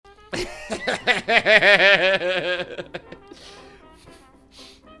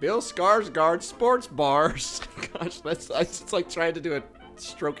Bill Skarsgård sports bars. Gosh, it's like trying to do a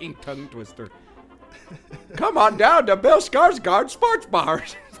stroking tongue twister. Come on down to Bill Skarsgård sports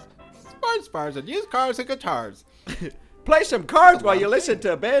bars. Sports bars and used cars and guitars. Play some cards while you listen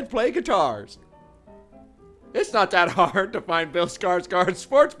to a band play guitars. It's not that hard to find Bill Skarsgård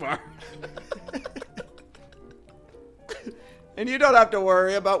sports bar. And you don't have to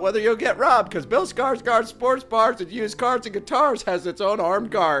worry about whether you'll get robbed, because Bill Skarsgård sports bars and used cards and guitars has its own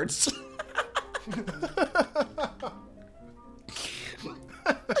armed guards.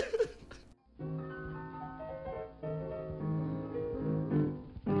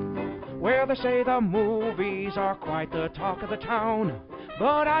 Well, they say the movies are quite the talk of the town,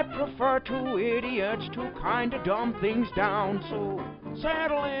 but I prefer two idiots to kinda dumb things down. So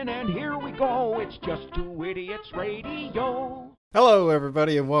settle in and here we go, it's just Two Idiots Radio. Hello,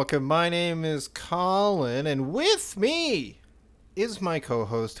 everybody, and welcome. My name is Colin, and with me is my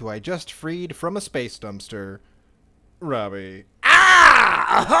co-host, who I just freed from a space dumpster, Robbie.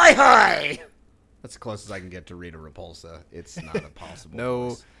 Ah! Ahoy, hoy! That's the closest I can get to Rita Repulsa. It's not a possible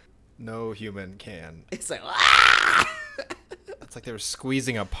voice. No human can. It's like, ah! It's like they were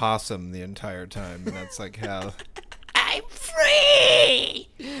squeezing a possum the entire time, and that's like how... I'm free!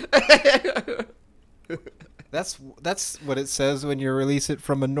 That's what it says when you release it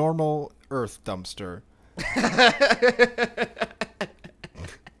from a normal Earth dumpster.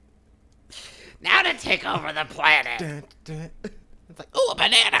 Now to take over the planet. It's like, Ooh, a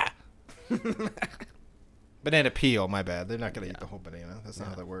banana! banana peel, my bad. They're not going to eat the whole banana. That's not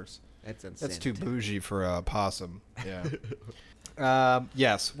how that works. That's insane. That's too bougie for a possum. Yeah.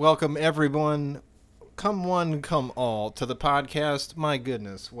 Yes. Welcome, everyone. Come one, come all to the podcast. My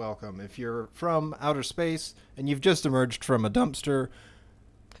goodness, welcome. If you're from outer space and you've just emerged from a dumpster,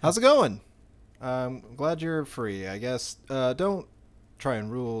 how's it going? I'm glad you're free, I guess. Don't try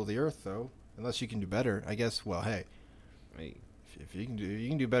and rule the earth, though, unless you can do better. I guess, well, hey, if you can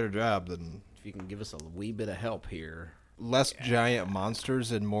do a better job than... If you can give us a wee bit of help here. Less giant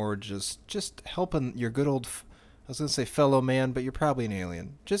monsters and more just helping your good old... I was going to say fellow man, but you're probably an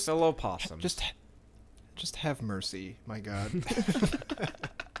alien. Just Fellow possum. Just have mercy, my God.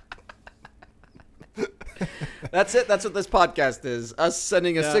 That's it. That's what this podcast is. Us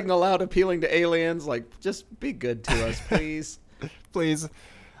sending a signal out appealing to aliens. Like, just be good to us, please. Please.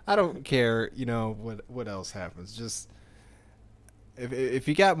 I don't care, what else happens. Just, if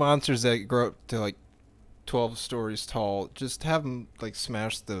you got monsters that grow up to, 12 stories tall, just have them,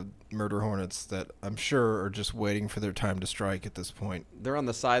 smash the murder hornets that I'm sure are just waiting for their time to strike at this point. They're on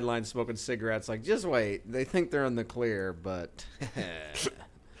the sidelines smoking cigarettes. Just wait. They think they're in the clear, but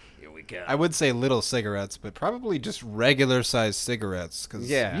here we go. I would say little cigarettes, but probably just regular-sized cigarettes. Because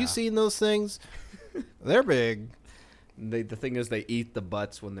have you seen those things? They're big. The thing is, they eat the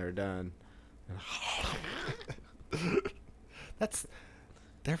butts when they're done.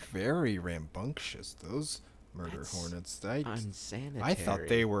 They're very rambunctious, those murder hornets. Unsanitary. I thought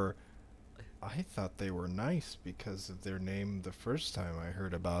they were nice because of their name the first time I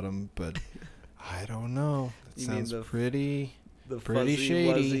heard about them, but I don't know. That sounds pretty fuzzy,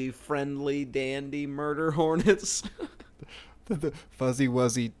 shady. Wuzzy, friendly, dandy murder hornets. the fuzzy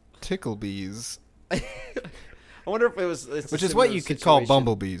wuzzy ticklebees. I wonder if which is what you could call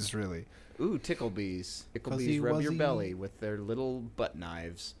bumblebees, really. Ooh, ticklebees. Fuzzy, Ticklebees rub your wuzzy. belly with their little butt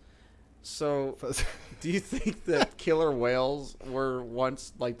knives. So, do you think that killer whales were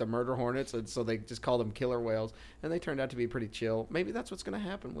once like the murder hornets, and so they just called them killer whales, and they turned out to be pretty chill? Maybe that's what's going to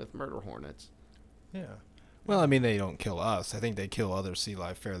happen with murder hornets. Yeah. Well, I mean, they don't kill us. I think they kill other sea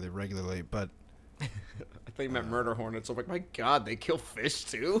life fairly regularly, but... I thought you meant murder hornets. I'm like, my God, they kill fish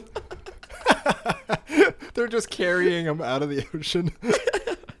too? They're just carrying them out of the ocean.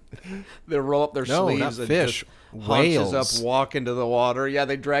 They roll up their sleeves and fish. Just Whales. haunches up, walk into the water. Yeah,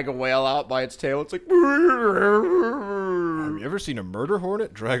 they drag a whale out by its tail. It's like... Have you ever seen a murder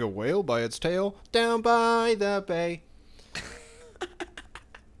hornet drag a whale by its tail down by the bay?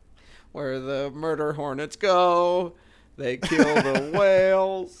 Where the murder hornets go, they kill the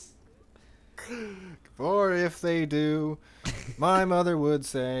whales. For if they do, my mother would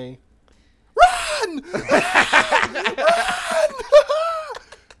say, "Run! Run!"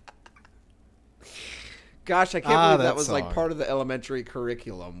 Gosh, I can't believe that was song. part of the elementary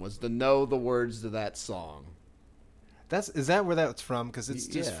curriculum, was to know the words to that song. Is that where that's from? Because it's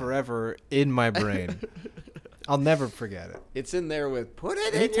just Yeah. forever in my brain. I'll never forget it. It's in there with, put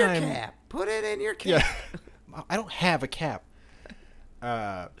it in your cap. Put it in your cap. Yeah. I don't have a cap.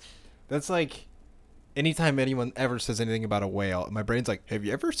 That's like anytime anyone ever says anything about a whale, my brain's like, have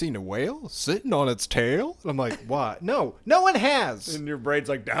you ever seen a whale sitting on its tail? And I'm like, what? No one has. And your brain's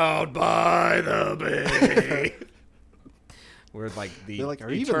like, down by the bay. We're like They're like, are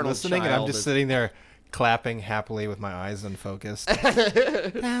you even listening? And I'm just sitting there clapping happily with my eyes unfocused. Mouthing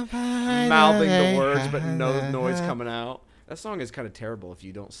the words, but no noise coming out. That song is kind of terrible if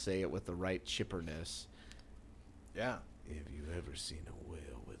you don't say it with the right chipperness. Yeah. Have you ever seen a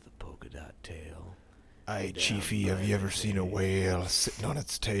whale with a polka dot tail? Hey, Chiefy, have you ever seen a whale sitting on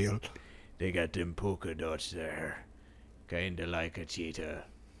its tail? They got them polka dots there. Kinda like a cheetah.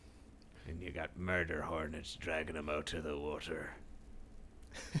 And you got murder hornets dragging them out to the water.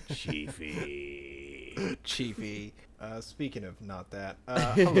 Chiefy. Chiefy. Speaking of not that.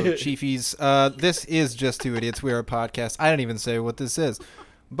 Hello, Chiefies. This is Just Two Idiots. We are a podcast. I didn't even say what this is.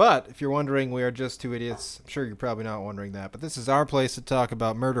 But if you're wondering, we are just two idiots. I'm sure you're probably not wondering that. But this is our place to talk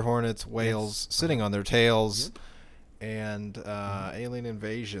about murder hornets, whales sitting on their tails, and alien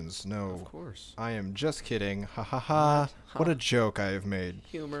invasions. No. Of course. I am just kidding. Ha ha ha. What a joke I have made.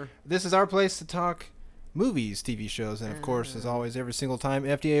 Humor. This is our place to talk movies, TV shows, and of course, as always, every single time,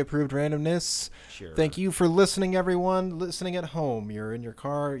 FDA-approved randomness. Sure. Thank you for listening, everyone. Listening at home. You're in your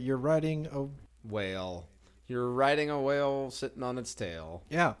car. You're riding a whale. You're riding a whale sitting on its tail.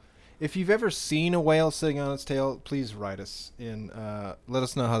 Yeah. If you've ever seen a whale sitting on its tail, please write us in. Let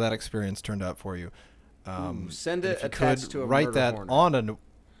us know how that experience turned out for you. Send it attached to a write murder that hornet. on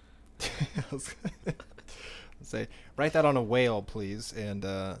a. Say, write that on a whale, please, and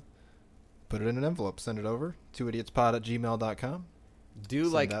put it in an envelope. Send it over to idiotspod@gmail.com.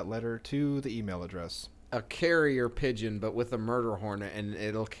 Send that letter to the email address. A carrier pigeon, but with a murder hornet, and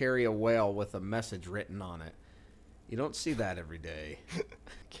it'll carry a whale with a message written on it. You don't see that every day.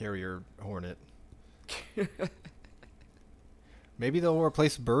 Carrier hornet. Maybe they'll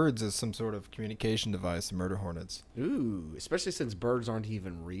replace birds as some sort of communication device, murder hornets. Ooh, especially since birds aren't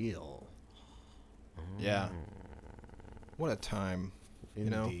even real. Yeah. What a time.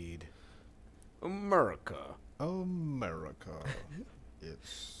 Indeed. America.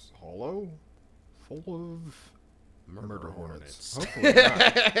 It's hollow, full of murder hornets. Hopefully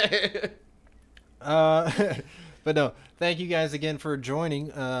not. But no, thank you guys again for joining.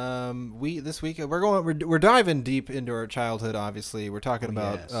 This week we're diving deep into our childhood. Obviously, we're talking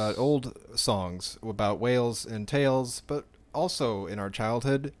about old songs about whales and tales, but also in our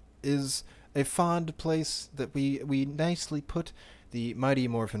childhood is a fond place that we nicely put the Mighty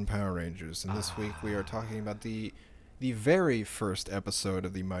Morphin Power Rangers. And this week we are talking about the very first episode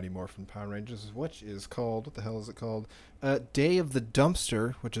of the Mighty Morphin Power Rangers, which is called, what the hell is it called? Day of the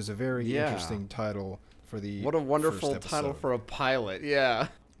Dumpster, which is a very interesting title for the What a wonderful title for a pilot, yeah.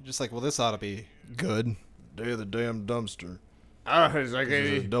 Just like, well, this ought to be good. Day of the damn dumpster. It's like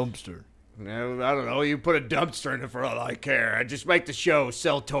a dumpster. No, I don't know. You put a dumpster in it for all I care. I just make the show,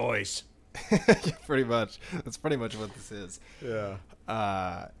 sell toys. Pretty much. That's pretty much what this is. Yeah.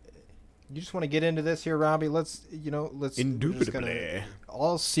 You just want to get into this here, Robbie? Let's Indubitably.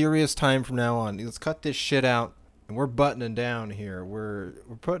 All serious time from now on. Let's cut this shit out, and we're buttoning down here. We're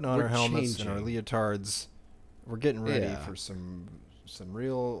putting on our helmets and our leotards. We're getting ready for some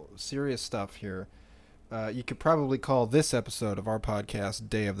real serious stuff here. You could probably call this episode of our podcast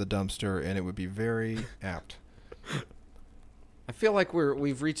Day of the Dumpster, and it would be very apt. I feel like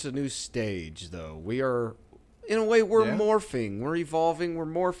we've reached a new stage, though. We are, in a way, we're morphing. We're evolving. We're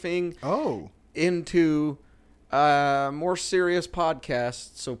morphing into more serious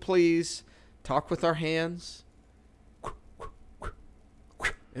podcasts. So please talk with our hands.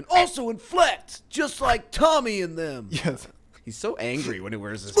 And also inflect, just like Tommy and them. Yes. He's so angry when he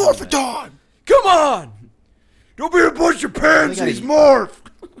wears his Morph helmet. on! Come on! Don't be a bunch of pansies, morph!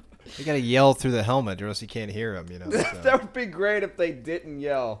 You gotta yell through the helmet or else you can't hear him, So. That would be great if they didn't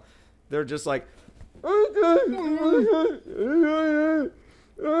yell. They're just like... What'd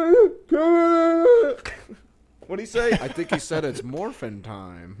he say? I think he said it's Morphin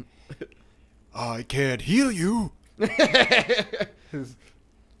time. I can't heal you.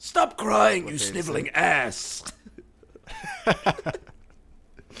 Stop crying, you sniveling ass.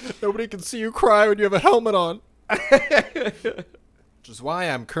 Nobody can see you cry when you have a helmet on. Which is why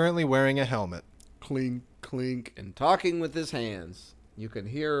I'm currently wearing a helmet. Clink, clink, and talking with his hands. You can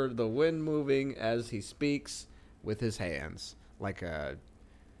hear the wind moving as he speaks with his hands, like a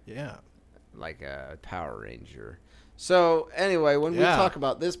Power Ranger. So anyway, when we talk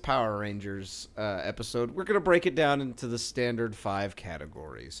about this Power Rangers episode, we're going to break it down into the standard 5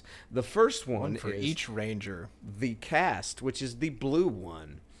 categories. The first one for is each ranger. The cast, which is the blue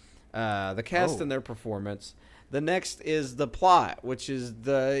one. The cast and their performance. The next is the plot, which is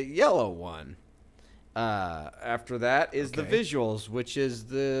the yellow one. After that is the visuals, which is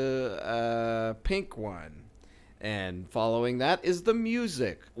the pink one. And following that is the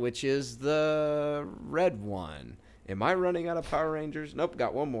music, which is the red one. Am I running out of Power Rangers? Nope,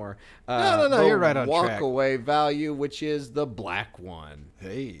 got one more. No, you're right on track. Walk-away value, which is the black one.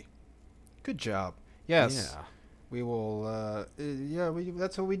 Hey, good job. Yes. Yeah. We will,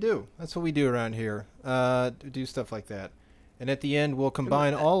 that's what we do. That's what we do around here. Do stuff like that. And at the end, we'll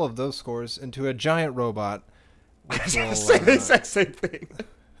combine all of those scores into a giant robot. I was going to say the exact same thing.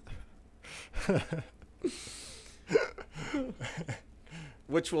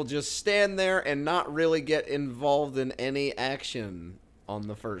 Which will just stand there and not really get involved in any action on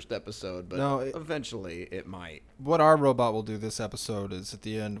the first episode, but eventually it might. What our robot will do this episode is at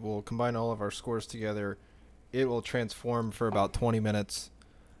the end, we'll combine all of our scores together. It will transform for about 20 minutes.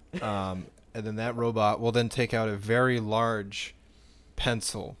 And then that robot will then take out a very large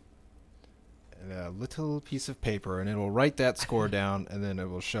pencil and a little piece of paper, and it will write that score down, and then it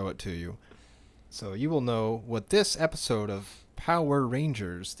will show it to you. So you will know what this episode of Power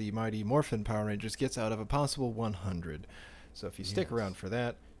Rangers, the mighty Morphin Power Rangers, gets out of a possible 100. So if you stick around for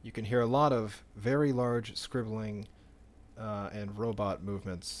that, you can hear a lot of very large scribbling and robot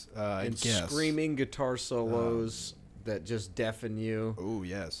movements. And screaming guitar solos that just deafen you. Oh,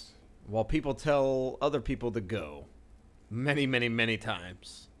 yes. While people tell other people to go. Many, many, many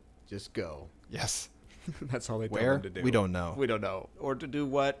times. Just go. Yes. That's all they tell Where? them to do. We don't know. We don't know. Or to do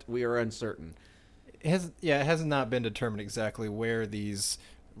what? We are uncertain. It has not been determined exactly where these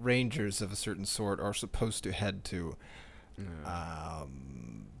rangers of a certain sort are supposed to head to.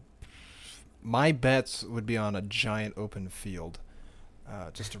 My bets would be on a giant open field,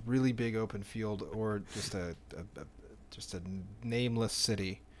 just a really big open field, or just a nameless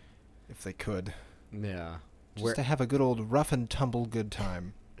city, if they could. Yeah, just to have a good old rough and tumble good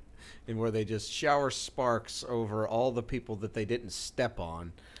time. And where they just shower sparks over all the people that they didn't step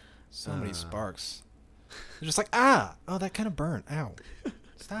on. So many sparks. They're just like, oh, that kind of burnt. Ow.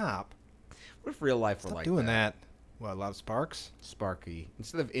 Stop. What if real life were Stop like doing that? What, a lot of sparks? Sparky.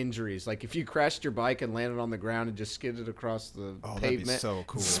 Instead of injuries, like if you crashed your bike and landed on the ground and just skidded across the pavement. That'd be so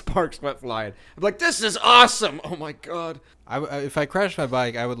cool. Sparks went flying. I'm like, this is awesome. Oh my God. If I crashed my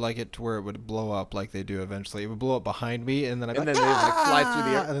bike, I would like it to where it would blow up like they do eventually. It would blow up behind me, and then I'd they would fly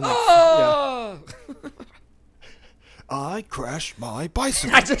through the air. And then I crashed my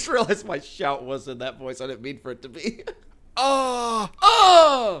bicycle. I just realized my shout was in that voice. I didn't mean for it to be.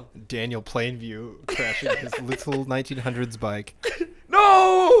 Daniel Plainview crashing his little 1900s bike.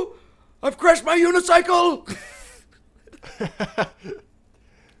 No! I've crashed my unicycle!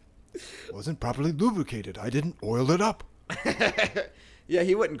 Wasn't properly lubricated. I didn't oil it up. Yeah,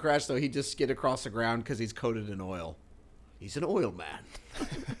 he wouldn't crash, though. He'd just skid across the ground because he's coated in oil. He's an oil man.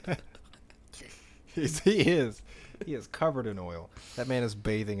 He is. He is covered in oil. That man is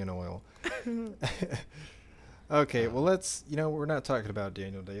bathing in oil. Okay, well, let's, we're not talking about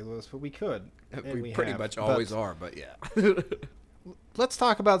Daniel Day-Lewis, but we could. We pretty much always are, but yeah. Let's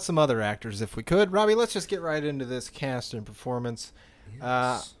talk about some other actors if we could. Robbie, let's just get right into this cast and performance.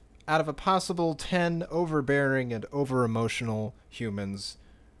 Yes. Out of a possible 10 overbearing and over-emotional humans,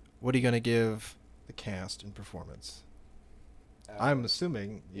 what are you going to give the cast and performance? I'm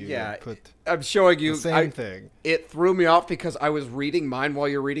assuming you put I'm showing you the same thing. It threw me off because I was reading mine while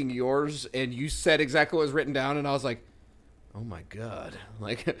you're reading yours, and you said exactly what was written down, and I was like, oh my God.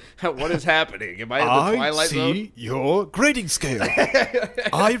 Like, what is happening? Am I in the Twilight Zone? I see your grading scale.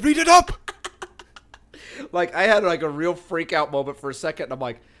 I read it up. Like, I had like a real freak out moment for a second, and I'm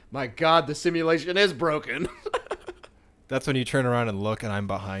like, my God, the simulation is broken. That's when you turn around and look, and I'm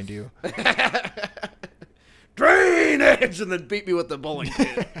behind you. Drainage! And then beat me with the bowling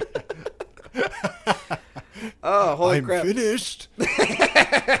pin. Oh, holy crap. I'm finished.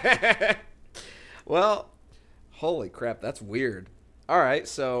 Well, holy crap, that's weird. All right,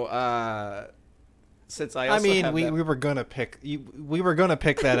 so since I also we were gonna pick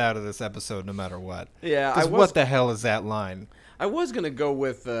that out of this episode no matter what. Yeah, because what the hell is that line? I was gonna go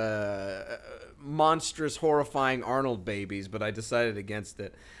with monstrous, horrifying Arnold babies, but I decided against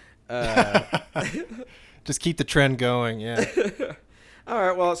it. Just keep the trend going, yeah. All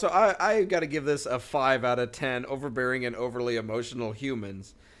right, well, so I got to give this a 5 out of 10. Overbearing and overly emotional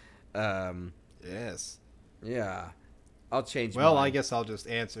humans. Yes. Yeah. I'll change. Well, mine. I guess I'll just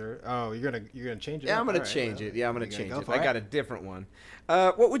answer. Oh, you're gonna change it. Yeah, I'm gonna change it. Yeah, I'm gonna change it. I got a different one.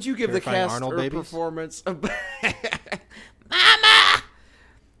 What would you give the cast Arnold or babies? Performance? Mama!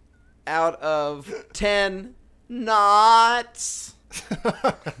 Out of 10 knots.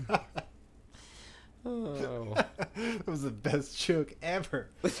 Oh. That was the best joke ever.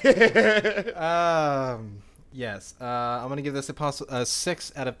 Yes. I'm going to give this a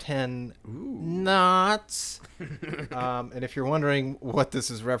 6 out of 10 knots. And if you're wondering what this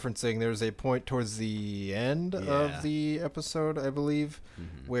is referencing, there's a point towards the end of the episode, I believe,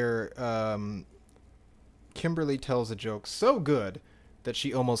 where Kimberly tells a joke so good that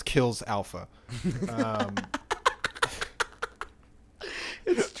she almost kills Alpha.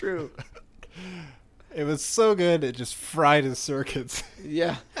 It's true. It was so good, it just fried his circuits.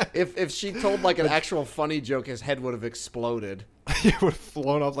 Yeah. If she told like an actual funny joke, his head would have exploded. He would have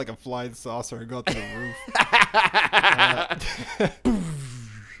flown off like a flying saucer and gone through the roof.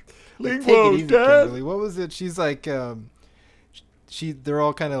 Take it easy, Kimberly. What was it? She's like, they're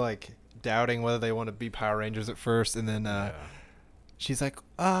all kind of like doubting whether they want to be Power Rangers at first, and then she's like,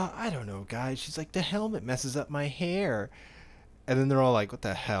 I don't know, guys. She's like, the helmet messes up my hair. And then they're all like, what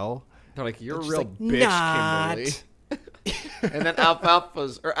the hell? They're like, you're a she's real like, bitch, not. Kimberly. And then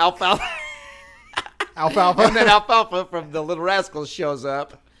Alfalfa. And then Alfalfa from the Little Rascals shows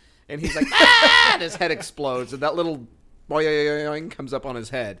up. And he's like, and his head explodes. And that little boing comes up on his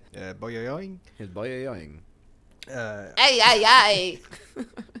head. Boing. His boing. Ay.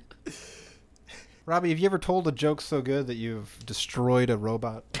 Robbie, have you ever told a joke so good that you've destroyed a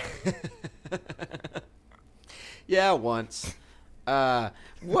robot? Yeah, once.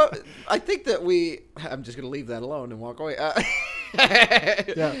 What I think that I'm just gonna leave that alone and walk away. Yeah,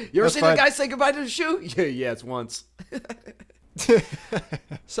 you ever that's seen fine. a guy say goodbye to the shoe? Yeah, it's once.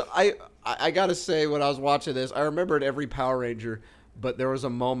 So I gotta say, when I was watching this, I remembered every Power Ranger, but there was a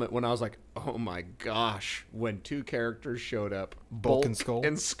moment when I was like, oh my gosh, when two characters showed up, Bulk and Skull?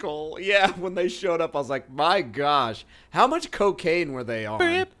 and Skull. Yeah, when they showed up, I was like, my gosh, how much cocaine were they on?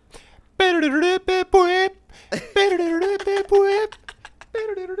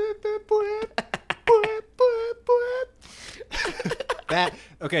 That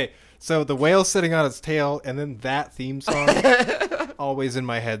okay, so the whale sitting on its tail and then that theme song always in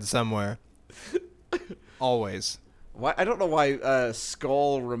my head somewhere. Always. Why, I don't know why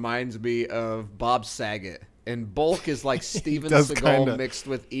Skull reminds me of Bob Saget, and Bulk is like Steven does Seagal kinda. mixed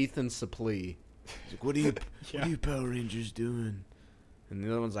with Ethan Suplee. He's like, what are you Power Rangers doing? And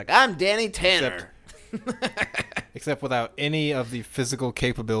the other one's like, I'm Danny Tanner. Except without any of the physical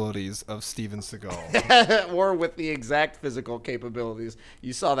capabilities of Steven Seagal. Or with the exact physical capabilities.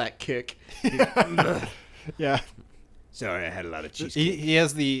 You saw that kick. Yeah. Sorry, I had a lot of cheese. He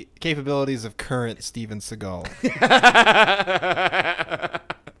has the capabilities of current Steven Seagal.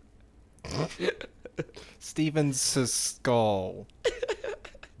 Steven Seagal.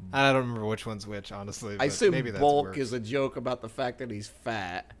 I don't remember which one's which, honestly. I But assume maybe that's Bulk worse. is a joke about the fact that he's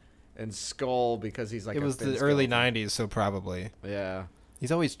fat, and Skull because he's like It a was thin the early skeleton. '90s, so probably. Yeah.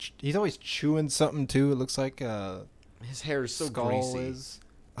 He's always chewing something too. It looks like His hair is so Skull greasy. is.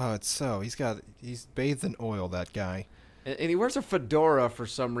 Oh, it's so. He's bathed in oil. That guy. And he wears a fedora for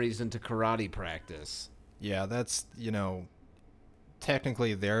some reason to karate practice. Yeah, that's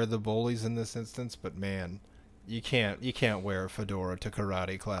technically they're the bullies in this instance, but man, you can't wear a fedora to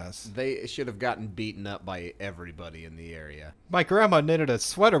karate class. They should have gotten beaten up by everybody in the area. My grandma knitted a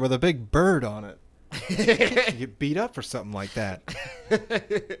sweater with a big bird on it. You get beat up for something like that.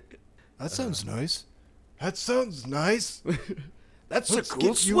 That sounds nice. That sounds nice. That's Let's a cool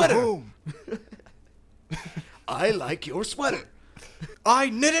get you sweater. home. I like your sweater. I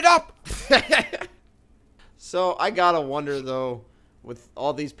knit it up. So I gotta wonder though, with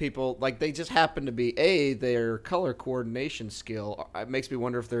all these people, like they just happen to be their color coordination skill. It makes me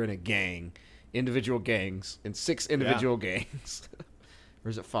wonder if they're in a gang, individual gangs, in 6 individual gangs,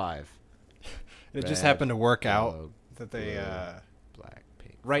 or is it 5? It just Red, happened to work out yellow, that they. blue, black,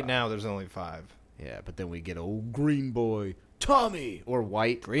 pink. Right 5. now, there's only 5. Yeah, but then we get old green boy Tommy or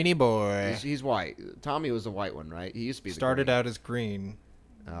white. Greeny boy He's white. Tommy was the white one, right? He used to be. started the out as green,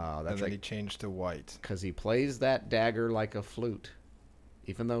 green. Oh, and that's then he like changed to white. because he plays that dagger like a flute,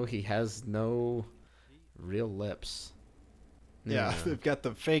 even though he has no real lips. Yeah, they've got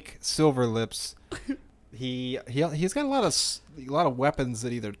the fake silver lips. He's got a lot of weapons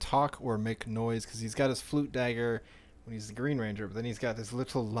that either talk or make noise because he's got his flute dagger when he's the Green Ranger, but then he's got this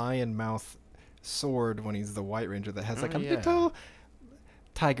little lion mouth sword when he's the White Ranger that has like a little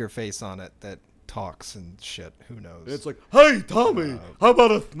tiger face on it that talks and shit. Who knows? It's like, hey Tommy, how about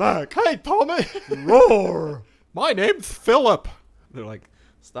a snack? Hey Tommy, Roar! my name's Philip. They're like,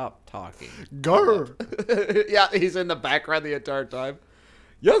 stop talking. Grr. Yeah, he's in the background the entire time.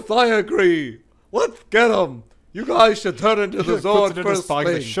 Yes, I agree. Let's get him. You guys should turn into the Zord first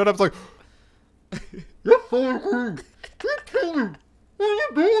thing. Shut up! Like, Yes, I agree. Hey, Tommy, what are you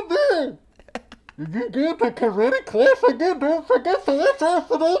doing there? Did you get the karate class again? Don't forget to watch out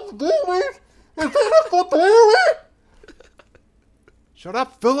for those demons. Is that a daily? Shut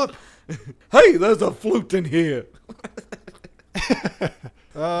up, Philip. Hey, there's a flute in here.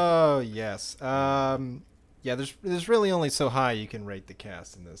 Oh, yes. Yeah, there's really only so high you can rate the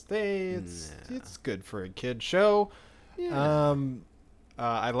cast in this. It's good for a kid show. Yeah.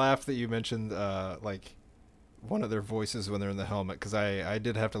 I laughed that you mentioned like one of their voices when they're in the helmet, because I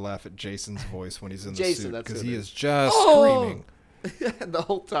did have to laugh at Jason's voice when he's in the suit, because he is just screaming. The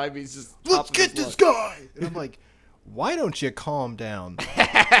whole time he's just, let's get this guy. And I'm like, why don't you calm down?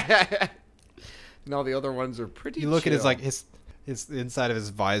 No, the other ones are pretty. You look chill. at his inside of his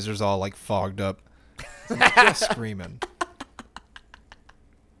visor's all like fogged up. He's just screaming.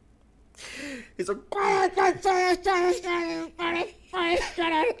 He's like,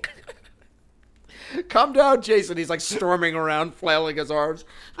 calm down, Jason. He's like storming around, flailing his arms.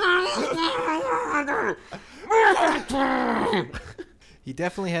 He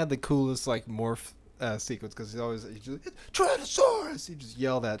definitely had the coolest like morph sequence, because he just Tyrannosaurus. He just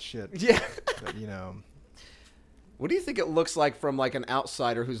yell that shit. Yeah. But, you know. What do you think it looks like from like an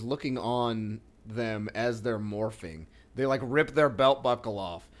outsider who's looking on them as they're morphing? They like rip their belt buckle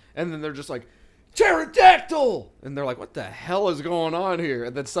off, and then they're just like, pterodactyl! And they're like, what the hell is going on here?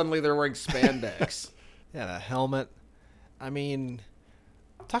 And then suddenly they're wearing spandex. Yeah, a helmet. I mean,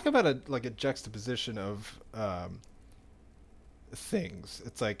 talk about a juxtaposition of things.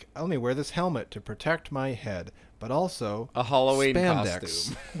 It's like, I only wear this helmet to protect my head, but also A Halloween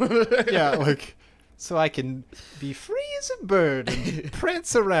spandex. costume. Yeah, like, so I can be free as a bird and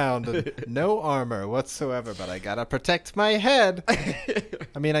prance around and no armor whatsoever, but I gotta protect my head.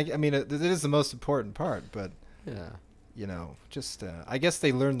 I mean, it is the most important part, but Yeah. you know, just I guess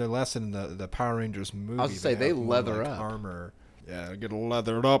they learned their lesson in the Power Rangers movie. I was gonna say, they have more, leather like, up. armor. Yeah, get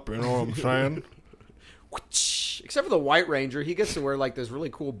leathered up. You know what I'm saying? Except for the White Ranger, he gets to wear like this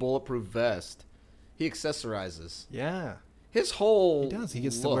really cool bulletproof vest. He accessorizes. Yeah, His whole he does. He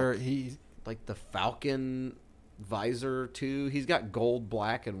gets look, to wear like the Falcon visor too. He's got gold,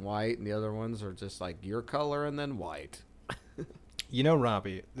 black, and white, and the other ones are just like your color and then white. You know,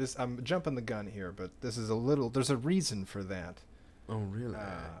 Robbie, I'm jumping the gun here, but there's a reason for that. Oh, really?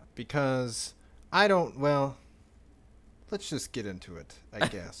 Because let's just get into it, I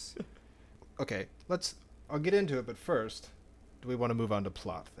guess. Okay, I'll get into it, but first, do we want to move on to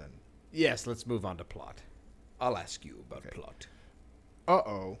plot then? Yes, let's move on to plot. I'll ask you about plot.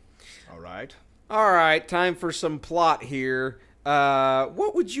 Uh-oh. All right. All right, time for some plot here.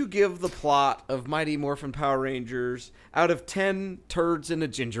 What would you give the plot of Mighty Morphin Power Rangers out of 10 turds in a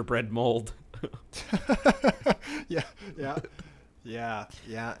gingerbread mold? Yeah.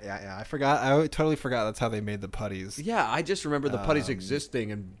 I forgot. I totally forgot that's how they made the putties. Yeah, I just remember the putties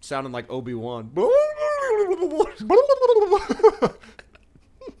existing and sounding like Obi-Wan.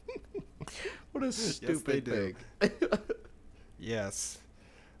 What a stupid thing. Yes.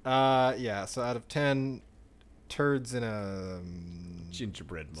 Yeah, so out of 10 turds in a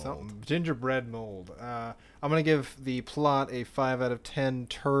Gingerbread mold. Gingerbread mold. I'm going to give the plot a 5 out of 10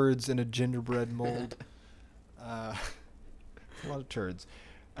 turds in a gingerbread mold. A lot of turds.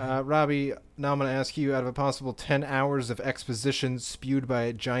 Robbie, now I'm going to ask you, out of a possible 10 hours of exposition spewed by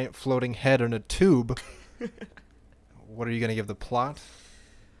a giant floating head in a tube, what are you going to give the plot?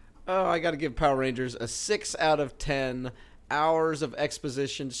 Oh, I got to give Power Rangers a 6 out of 10 hours of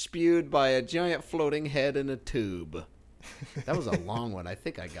exposition spewed by a giant floating head in a tube. That was a long one. I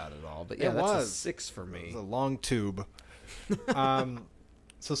think I got it all. But yeah, that's a 6 for me. It was a long tube.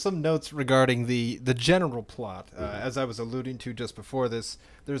 So some notes regarding the general plot. As I was alluding to just before this,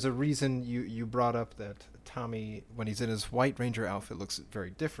 there's a reason you brought up that Tommy, when he's in his White Ranger outfit, looks very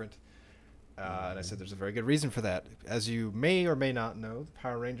different. And I said there's a very good reason for that. As you may or may not know, the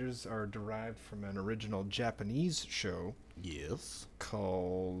Power Rangers are derived from an original Japanese show. Yes.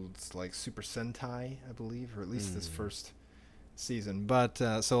 Called like Super Sentai, I believe, or at least this first season. But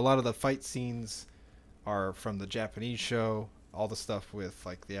so a lot of the fight scenes are from the Japanese show. All the stuff with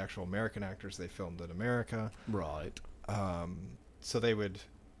like the actual American actors they filmed in America. Right. So they would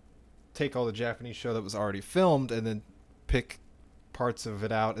take all the Japanese show that was already filmed and then pick parts of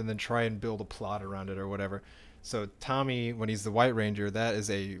it out and then try and build a plot around it or whatever. So Tommy, when he's the White Ranger, that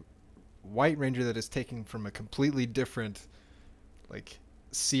is a White Ranger that is taken from a completely different like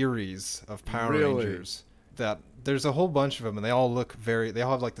series of Power Rangers. That there's a whole bunch of them and they all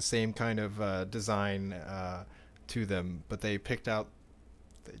have like the same kind of design to them, but they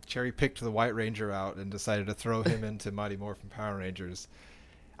cherry picked the White Ranger out and decided to throw him into Mighty Morphin Power Rangers.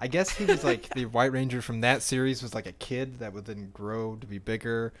 I guess he was like the White Ranger from that series was like a kid that would then grow to be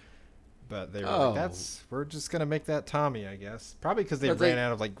bigger, But they were like, we're just going to make that Tommy, I guess. Probably because they ran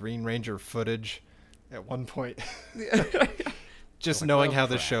out of like Green Ranger footage at one point. Just knowing how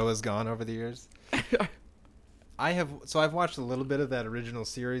the show has gone over the years. I've watched a little bit of that original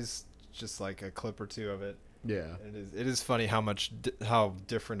series, just like a clip or two of it. Yeah. It is funny how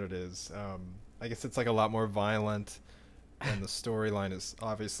different it is. I guess it's like a lot more violent, and the storyline is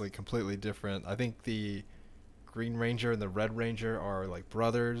obviously completely different. I think the Green Ranger and the Red Ranger are like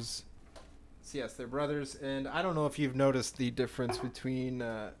brothers. So yes, they're brothers, and I don't know if you've noticed the difference between.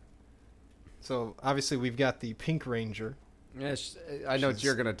 So obviously we've got the Pink Ranger. Yes, I know what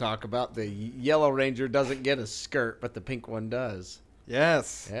you're going to talk about. The Yellow Ranger doesn't get a skirt, but the pink one does.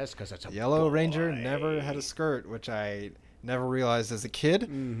 Yes. Yes, because it's a Yellow boy. Ranger never had a skirt, which I never realized as a kid,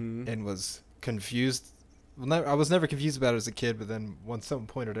 and was confused. Well, I was never confused about it as a kid, but then when someone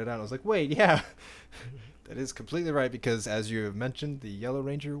pointed it out, I was like, wait, yeah. That is completely right, because as you have mentioned, the Yellow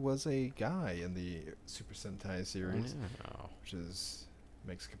Ranger was a guy in the Super Sentai series, which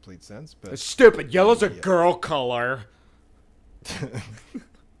makes complete sense. But it's stupid. Yellow's a girl color.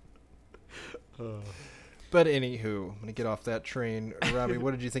 But anywho, I'm gonna get off that train. Robbie,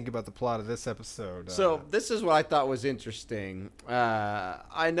 what did you think about the plot of this episode? So this is what I thought was interesting.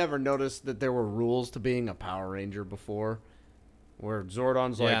 I never noticed that there were rules to being a Power Ranger before, where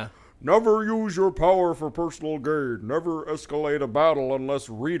Zordon's like, never use your power for personal gain. Never escalate a battle unless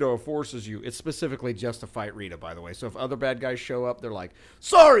Rita forces you. It's specifically just to fight Rita, by the way. So if other bad guys show up, they're like,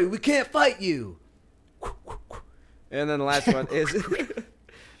 sorry, we can't fight you. And then the last one is,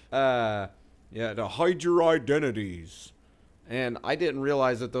 to hide your identities. And I didn't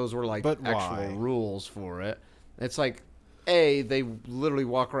realize that those were like actual rules for it. It's like, they literally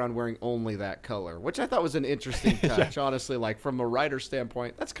walk around wearing only that color, which I thought was an interesting touch. Honestly, like from a writer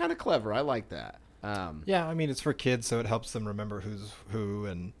standpoint, that's kind of clever. I like that. Yeah, I mean, it's for kids, so it helps them remember who's who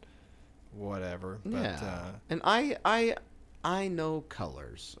and whatever. But, and I know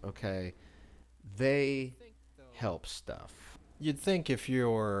colors, okay? They help stuff. You'd think if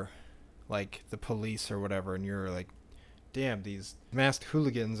you're like the police or whatever, and you're like, damn, these masked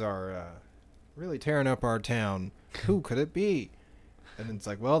hooligans are really tearing up our town. Who could it be? And it's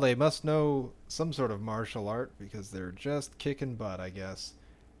like, well, they must know some sort of martial art because they're just kicking butt, I guess.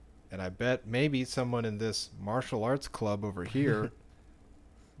 And I bet maybe someone in this martial arts club over here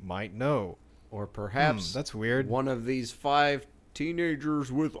might know. Or perhaps that's weird. One of these 5 teenagers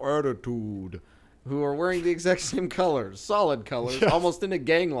with attitude who are wearing the exact same colors, solid colors, almost in a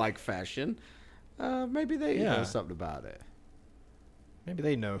gang-like fashion. Maybe they know something about it. Maybe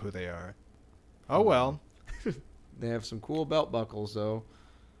they know who they are. Oh, well. They have some cool belt buckles, though.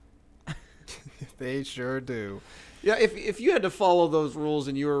 They sure do. Yeah, if you had to follow those rules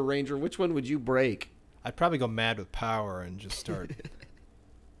and you were a ranger, which one would you break? I'd probably go mad with power and just start.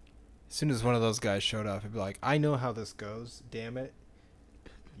 As soon as one of those guys showed up, I'd be like, I know how this goes, damn it.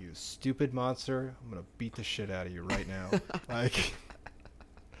 You stupid monster. I'm going to beat the shit out of you right now. Like,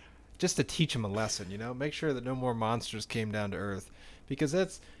 just to teach him a lesson, you know? Make sure that no more monsters came down to Earth.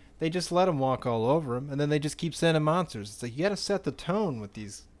 Because they just let him walk all over him, and then they just keep sending monsters. It's like, you got to set the tone with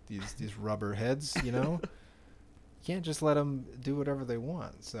these rubber heads, you know? You can't just let them do whatever they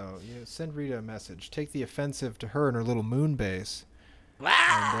want. So, send Rita a message. Take the offensive to her and her little moon base.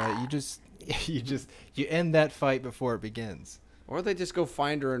 And you end that fight before it begins. Or they just go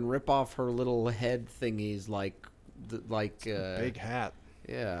find her and rip off her little head thingies like big hat.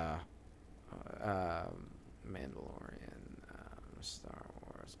 Yeah. Mandalorian, Star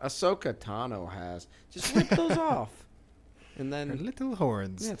Wars. Ahsoka Tano has. Just rip those off. And then her little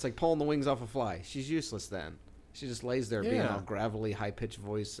horns. Yeah, it's like pulling the wings off a fly. She's useless then. She just lays there being all gravelly, high-pitched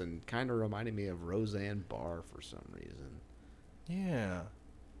voice and kind of reminded me of Roseanne Barr for some reason. Yeah.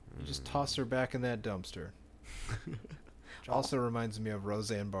 You just toss her back in that dumpster. Which also reminds me of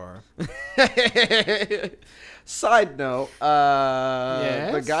Roseanne Barr. Side note,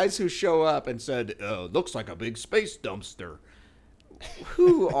 the guys who show up and said, looks like a big space dumpster.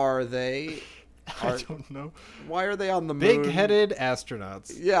 Who are they? I don't know. Why are they on the moon? Big-headed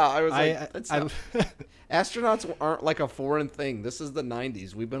astronauts. Yeah, I was like, astronauts aren't like a foreign thing. This is the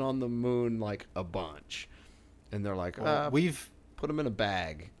 90s. We've been on the moon like a bunch. And they're like, we've put them in a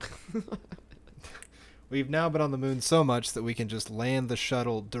bag. We've now been on the moon so much that we can just land the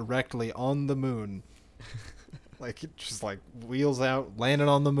shuttle directly on the moon. Like, it just like wheels out, landing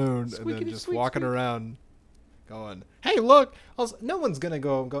on the moon, and then just walking around going, hey, look. Also, no one's going to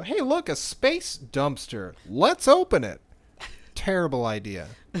go and go, hey, look, a space dumpster. Let's open it. Terrible idea.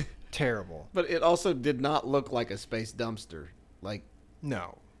 Terrible. But it also did not look like a space dumpster. Like,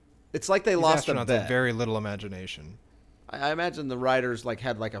 no. It's like they lost a bet. Have very little imagination. I imagine the writers like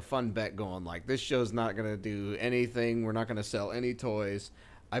had like a fun bet going, like, this show's not going to do anything. We're not going to sell any toys.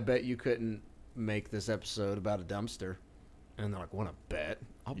 I bet you couldn't make this episode about a dumpster. And they're like, want to bet?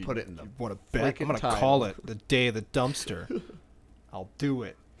 I'll put it in the want to bet? I'm going to call it the day of the dumpster. I'll do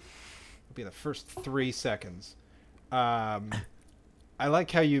it. It'll be the first 3 seconds. I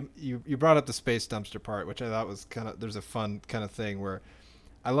like how you brought up the space dumpster part, which I thought was there's a fun kind of thing where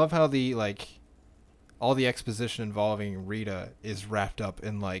I love how the like all the exposition involving Rita is wrapped up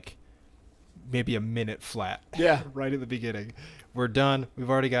in like maybe a minute flat. Yeah. Right at the beginning. We're done. We've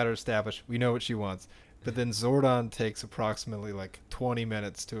already got her established. We know what she wants. But then Zordon takes approximately like 20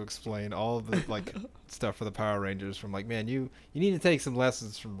 minutes to explain all of the like stuff for the Power Rangers. From like, man, you need to take some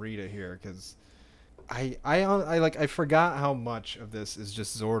lessons from Rita here, because I forgot how much of this is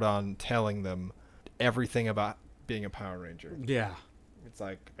just Zordon telling them everything about being a Power Ranger. Yeah. It's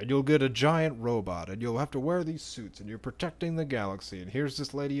like, and you'll get a giant robot, and you'll have to wear these suits, and you're protecting the galaxy. And here's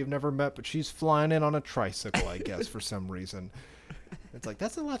this lady you've never met, but she's flying in on a tricycle, I guess, for some reason. It's like,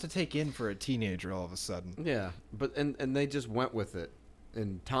 that's a lot to take in for a teenager all of a sudden. Yeah, but and they just went with it.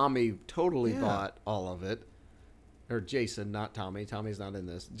 And Tommy totally bought all of it. Or Jason, not Tommy. Tommy's not in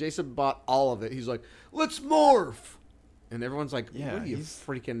this. Jason bought all of it. He's like, let's morph. And everyone's like, what are you,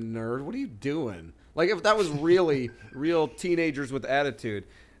 freaking nerd? What are you doing? Like, if that was really real teenagers with attitude,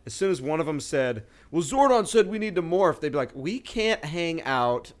 as soon as one of them said, well, Zordon said we need to morph, they'd be like, we can't hang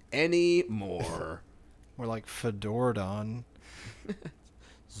out anymore. Or like Fedordon.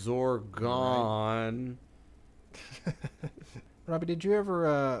 Zorgon. Robbie, did you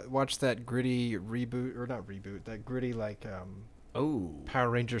ever watch that gritty reboot, or not reboot, that gritty like Power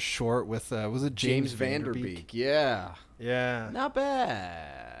Rangers short with was it James Vanderbeek? Yeah. Yeah. Not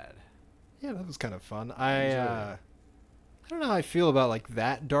bad. Yeah, that was kind of fun. I don't know how I feel about like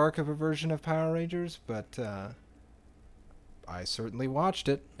that dark of a version of Power Rangers, but I certainly watched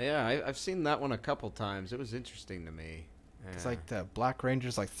it. Yeah, I've seen that one a couple times. It was interesting to me. Yeah. It's like the Black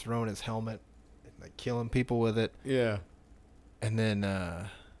Ranger's like throwing his helmet and like killing people with it. Yeah. And then,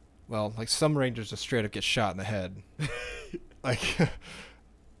 well, like some Rangers just straight up get shot in the head. Like, I'm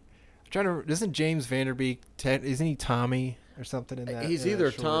trying to. Isn't James Vanderbeek? Isn't he Tommy or something in that? He's either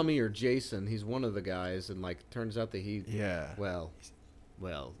Tommy or Jason. He's one of the guys, and like turns out that he. Yeah. Well,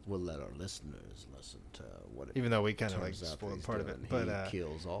 we'll let our listeners listen to what. It Even though we kind of like spoiled part of it, but he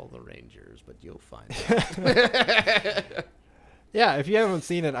kills all the Rangers, but you'll find out. Yeah, if you haven't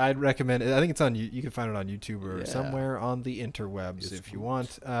seen it, I'd recommend it. I think it's on. You can find it on YouTube or somewhere on the interwebs if you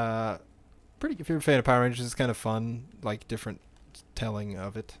want. If you're a fan of Power Rangers, it's kind of fun, like different telling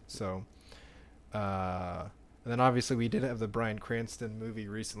of it. So, and then obviously we did have the Bryan Cranston movie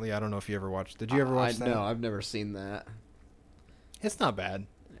recently. I don't know if you ever watched. Did you ever watch that? No, I've never seen that. It's not bad.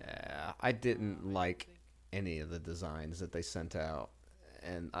 Yeah, I didn't like any of the designs that they sent out,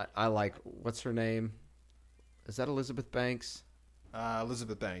 and I like, what's her name? Is that Elizabeth Banks?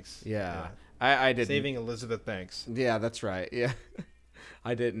 Elizabeth Banks. Yeah. I didn't. Saving Elizabeth Banks. Yeah, that's right. Yeah.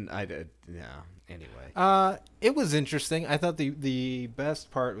 I did. Yeah. Anyway. It was interesting. I thought the best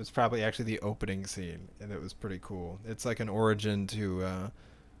part was probably actually the opening scene, and it was pretty cool. It's like an origin to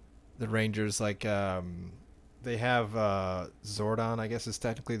the Rangers. Like they have Zordon, I guess, is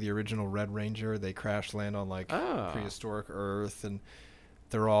technically the original Red Ranger. They crash land on like prehistoric Earth, and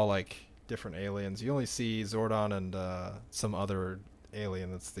they're all like different aliens. You only see Zordon and some other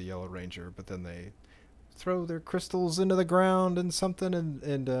alien that's the Yellow Ranger, but then they throw their crystals into the ground and something,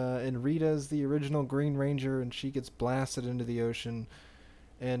 and Rita's the original Green Ranger, and she gets blasted into the ocean,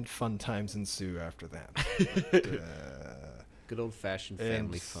 and fun times ensue after that. Good old-fashioned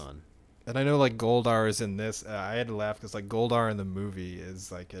family fun. And I know like Goldar is in this. I had to laugh because like Goldar in the movie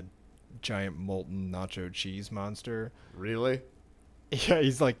is like a giant molten nacho cheese monster. Really? Yeah,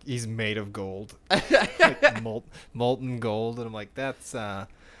 he's made of gold, like molten gold, and I'm like, that's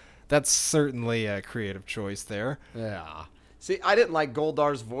certainly a creative choice there. Yeah. See, I didn't like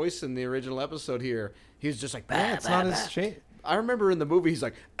Goldar's voice in the original episode here. He was just like, it's not his shape. I remember in the movie he's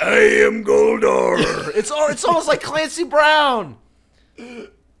like, I am Goldar. it's almost like Clancy Brown.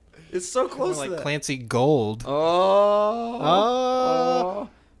 It's so close to like that. Clancy Gold. Oh.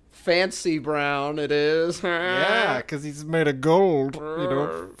 Fancy Brown it is. Yeah, because he's made of gold. You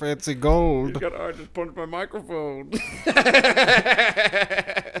know, fancy gold. I just punched my microphone.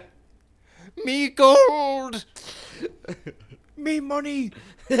 Me gold. Me money.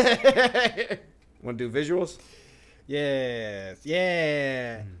 Want to do visuals? Yes.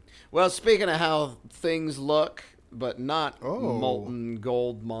 Yeah. Well, speaking of how things look, but not molten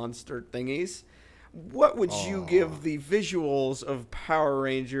gold monster thingies, what would you give the visuals of Power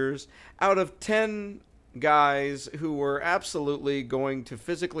Rangers out of 10 guys who were absolutely going to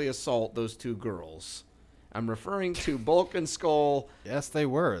physically assault those two girls. I'm referring to Bulk and Skull. Yes, they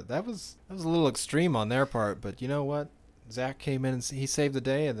were. That was a little extreme on their part, but you know what? Zach came in and he saved the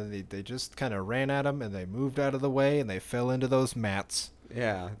day, and then they just kind of ran at him, and they moved out of the way, and they fell into those mats.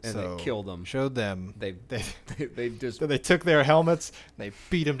 Yeah, and So, they killed them. Showed them. They just So they took their helmets, and they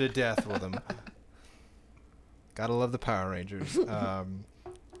beat them to death with them. Gotta love the Power Rangers.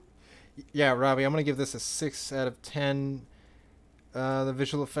 Yeah, Robbie, I'm gonna give this a 6 out of 10. The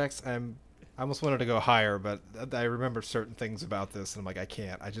visual effects, I almost wanted to go higher, but I remember certain things about this, and I'm like,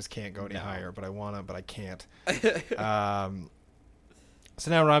 I just can't go any higher, but I wanna, but I can't. So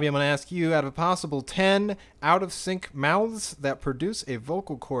now, Robbie, I'm going to ask you, out of a possible 10 out-of-sync mouths that produce a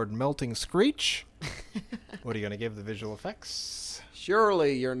vocal cord melting screech, what are you going to give the visual effects?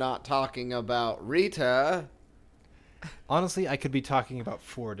 Surely you're not talking about Rita. Honestly, I could be talking about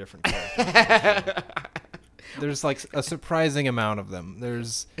 4 different characters. There's like a surprising amount of them.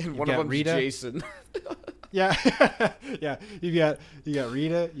 And one of them's Rita. Jason. Yeah, yeah. You got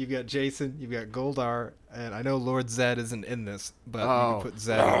Rita, you've got Jason, you've got Goldar, and I know Lord Zed isn't in this, but you can put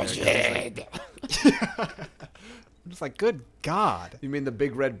Zed in there. I'm just like, good God. You mean the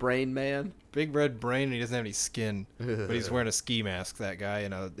big red brain man? Big red brain, and he doesn't have any skin, but he's wearing a ski mask. That guy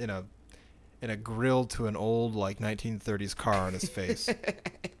in a grill to an old like 1930s car on his face.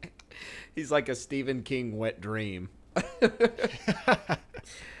 He's like a Stephen King wet dream.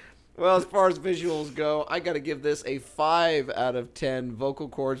 Well, as far as visuals go, I got to give this a 5 out of 10. Vocal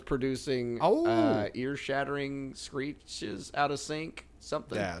cords producing ear-shattering screeches out of sync.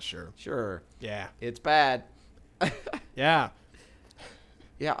 Something. Yeah, sure. Sure. Yeah. It's bad. Yeah.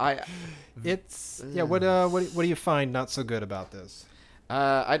 Yeah, What do you find not so good about this?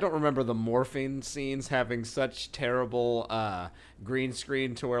 I don't remember the morphing scenes having such terrible green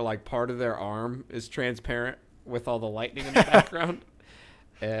screen to where like part of their arm is transparent with all the lightning in the background.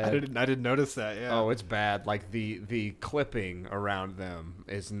 And, I didn't notice that. Yeah. Oh, it's bad. Like the clipping around them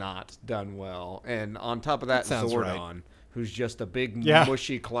is not done well. And on top of that, Zordon, right. who's just a big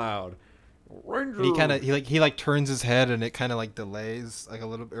mushy cloud. Ranger. He like turns his head and it kind of like delays like a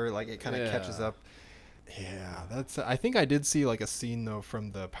little, or like it kind of catches up. Yeah, I think I did see like a scene though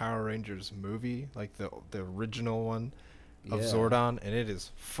from the Power Rangers movie, like the original one of Zordon, and it is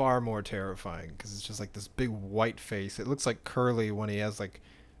far more terrifying because it's just like this big white face. It looks like Curly when he has like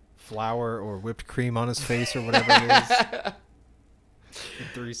flour or whipped cream on his face or whatever it is. In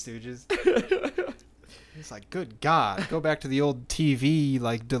Three Stooges. It's like, good God, go back to the old TV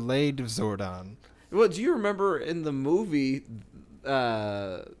like delayed Zordon. Well, do you remember in the movie,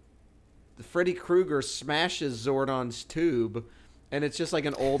 Freddy Krueger smashes Zordon's tube, and it's just like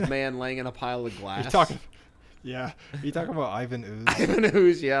an old man laying in a pile of glass. You talking about Ivan Ooze? Ivan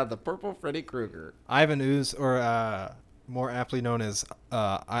Ooze, yeah, the purple Freddy Krueger. Ivan Ooze, or more aptly known as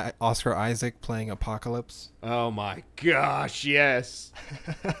Oscar Isaac playing Apocalypse. Oh my gosh, yes.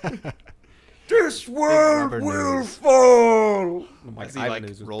 This world will fall. As he like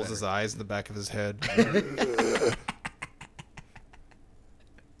rolls his eyes in the back of his head.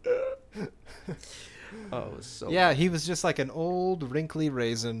 Oh, it was so bad. He was just like an old wrinkly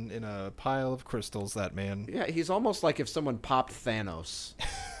raisin in a pile of crystals, that man. Yeah, he's almost like if someone popped Thanos.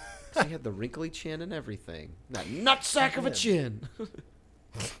 He had the wrinkly chin and everything. That nutsack of a chin.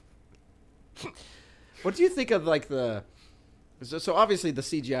 What do you think of like the... So obviously the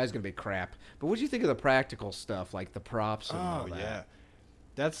CGI is going to be crap, but what do you think of the practical stuff, like the props and all that? Yeah.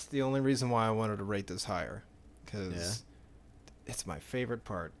 That's the only reason why I wanted to rate this higher, because it's my favorite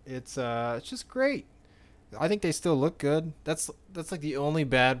part. It's just great. I think they still look good. That's like the only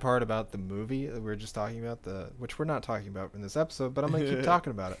bad part about the movie that we were just talking about, which we're not talking about in this episode, but I'm going to keep talking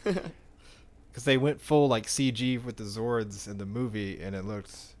about it. Because they went full like CG with the Zords in the movie, and it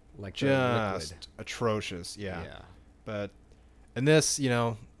looked like just atrocious. Yeah. But and this,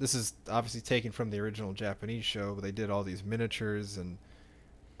 this is obviously taken from the original Japanese show, but they did all these miniatures, and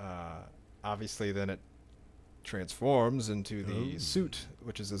obviously then it transforms into the suit,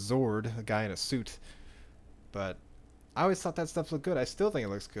 which is a Zord, a guy in a suit. But I always thought that stuff looked good. I still think it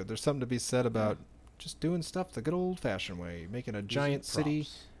looks good. There's something to be said about just doing stuff the good old-fashioned way, making a giant city,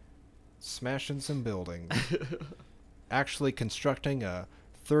 smashing some buildings, actually constructing a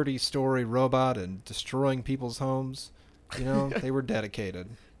 30-story robot and destroying people's homes. They were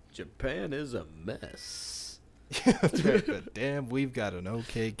dedicated. Japan is a mess. That's right, but damn, we've got an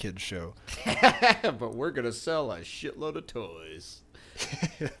okay kids show. But we're going to sell a shitload of toys.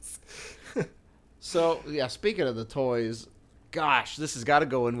 So, yeah, speaking of the toys, gosh, this has got to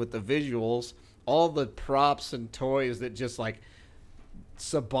go in with the visuals. All the props and toys that just, like,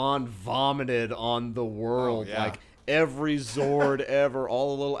 Saban vomited on the world. Oh, yeah. Like every Zord ever,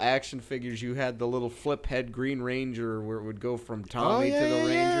 all the little action figures. You had the little flip head Green Ranger where it would go from Tommy to the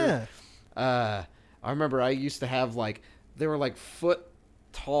Ranger. I remember I used to have they were like foot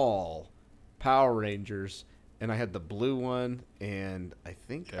tall Power Rangers, and I had the blue one, and I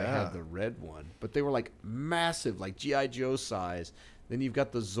think I had the red one. But they were like massive, like G.I. Joe size. Then you've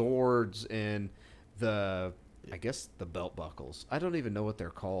got the Zords and I guess the belt buckles. I don't even know what they're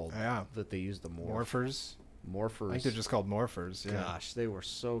called. Yeah. That they use the Morphers. Morphers. I think they're just called Morphers. Yeah. Gosh, they were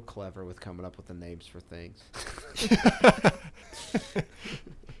so clever with coming up with the names for things.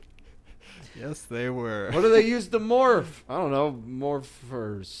 Yes, they were. What do they use to morph? I don't know.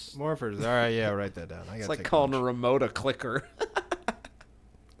 Morphers. Morphers. All right, yeah, write that down. It's like calling a remote a clicker.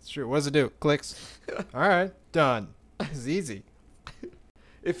 It's true. What does it do? Clicks. All right, done. It's easy.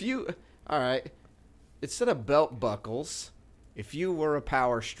 All right, instead of belt buckles, if you were a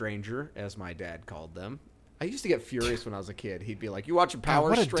Power Stranger, as my dad called them, I used to get furious when I was a kid. He'd be like, "You watching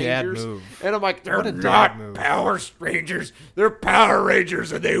Power Strangers?" Dad move. And I'm like, "They're not Power Strangers. They're Power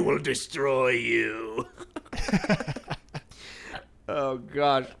Rangers, and they will destroy you." Oh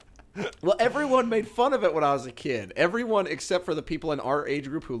gosh. Well, everyone made fun of it when I was a kid. Everyone except for the people in our age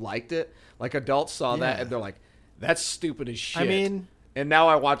group who liked it. Like adults saw that and they're like, "That's stupid as shit." I mean, and now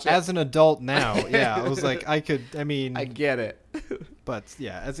I watch it as an adult now. Yeah, I was like, I get it. But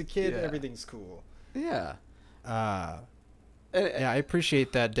yeah, as a kid, everything's cool. Yeah. Yeah, I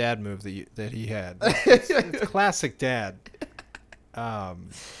appreciate that dad move that he had. It's classic dad.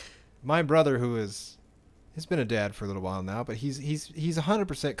 My brother, he's been a dad for a little while now, but he's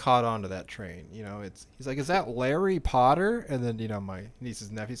 100% caught on to that train. You know, he's like, "Is that Larry Potter?" And then my niece's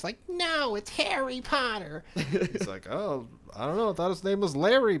nephew's like, "No, it's Harry Potter." He's like, "Oh, I don't know. I thought his name was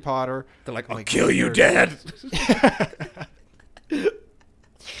Larry Potter." They're like, "I'll kill you, Dad."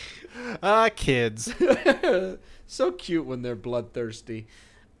 Kids. So cute when they're bloodthirsty.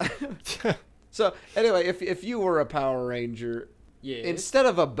 So anyway, if you were a Power Ranger, instead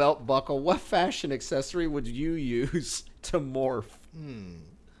of a belt buckle, what fashion accessory would you use to morph?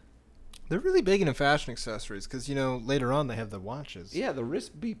 They're really big into fashion accessories because later on they have the watches. Yeah, the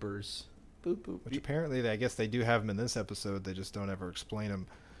wrist beepers. Boop, boop, which beep. Apparently, I guess they do have them in this episode. They just don't ever explain them.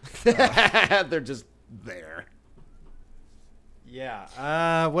 They're just there.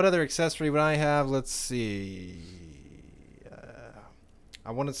 Yeah. What other accessory would I have? Let's see.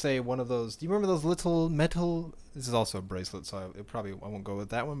 I want to say one of those. Do you remember those little metal? This is also a bracelet, so I won't go with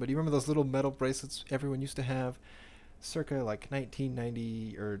that one. But do you remember those little metal bracelets everyone used to have, circa like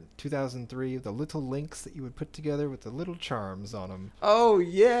 1990 or 2003? The little links that you would put together with the little charms on them. Oh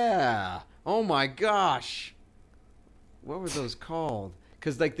yeah! Oh my gosh! What were those called?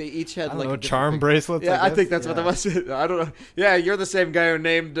 Because they each had a charm bracelets. Yeah, I think that's what they must. I don't know. Yeah, you're the same guy who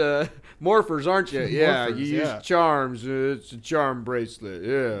named Morphers, aren't you? Yeah, Morphers, you use charms. It's a charm bracelet.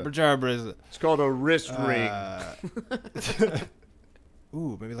 Yeah, charm bracelet. It's called a wrist ring.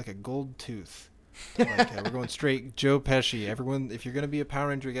 Ooh, maybe like a gold tooth. We're going straight Joe Pesci. Everyone, if you're gonna be a Power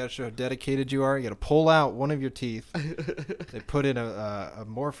Ranger, you gotta show how dedicated you are. You gotta pull out one of your teeth. They put in a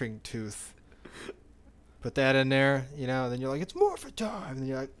morphing tooth. Put that in there, and then you're like, "It's morphin' time," and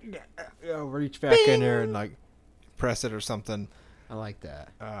you're like, reach back in there and like press it or something. I like that.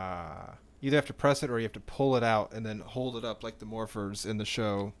 Either have to press it or you have to pull it out and then hold it up like the morphers in the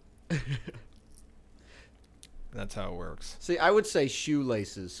show. That's how it works. See, I would say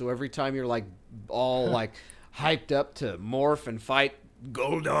shoelaces. So every time you're like all like hyped up to morph and fight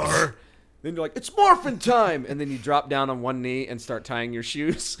Goldar, then you're like, "It's morphin' time," and then you drop down on one knee and start tying your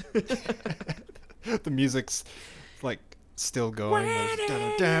shoes. The music's like still going.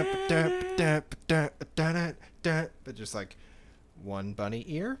 But just like one bunny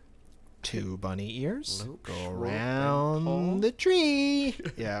ear, two bunny ears, go around the tree.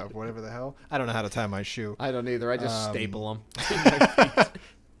 Yeah, whatever the hell. I don't know how to tie my shoe. I don't either. I just staple them.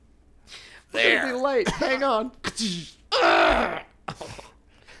 There. It'll be late. Hang on. I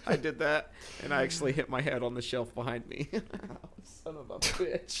did that, and I actually hit my head on the shelf behind me. Son of a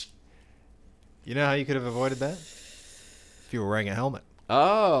bitch. You know how you could have avoided that? If you were wearing a helmet.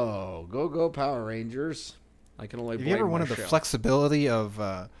 Oh, go Power Rangers. I can only blame Have you ever wanted Marshall. the flexibility of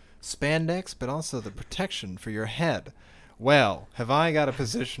spandex, but also the protection for your head? Well, have I got a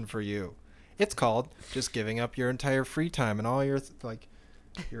position for you. It's called just giving up your entire free time and all your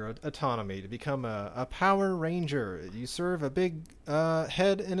your autonomy to become a Power Ranger. You serve a big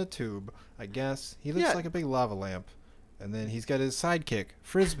head in a tube, I guess. He looks like a big lava lamp. And then he's got his sidekick,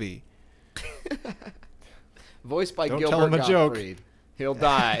 Frisbee. Voiced by Don't Gilbert tell him a Gottfried. joke. He'll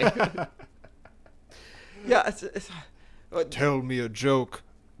die. Yeah, Tell me a joke,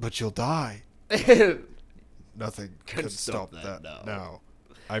 but you'll die. Nothing can stop that now.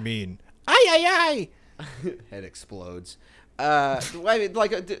 I mean, aye. Head explodes. I mean,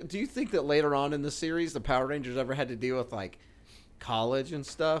 like, do you think that later on in the series, the Power Rangers ever had to deal with like college and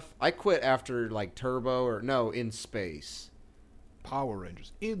stuff? I quit after like In Space. Power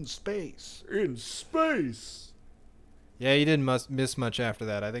Rangers in space. In space. Yeah, you didn't miss much after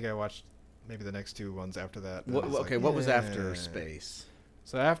that. I think I watched maybe the next 2 ones after that. What was after Space?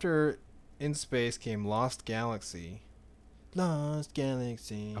 So after In Space came Lost Galaxy. Lost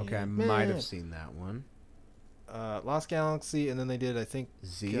Galaxy. Okay, I might have seen that one. Lost Galaxy, and then they did, I think...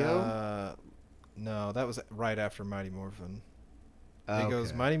 Zeo? No, that was right after Mighty Morphin. Okay. It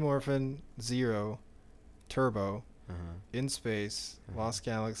goes Mighty Morphin, Zero, Turbo, In Space, Lost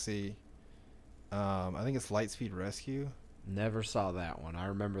Galaxy. I think it's Lightspeed Rescue. Never saw that one. I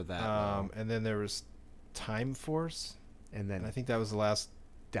remember that. And then there was Time Force, and then I think that was the last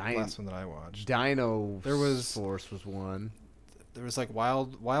one that I watched. Force was one. There was like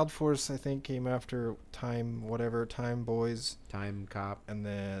Wild Force, I think, came after Time Boys, Time Cop, and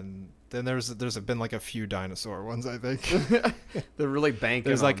then there's been like a few dinosaur ones, I think. They're really banking.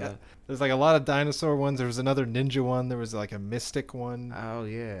 There's like a lot of dinosaur ones. There was another ninja one. There was like a mystic one. Oh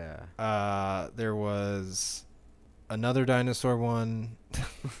yeah. There was another dinosaur one,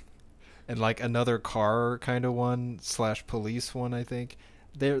 and like another car kind of one / police one, I think.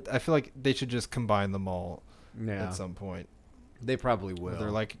 I feel like they should just combine them all at some point. They probably will. They're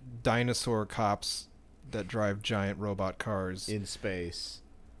like dinosaur cops that drive giant robot cars in space.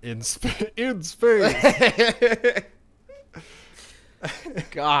 In space.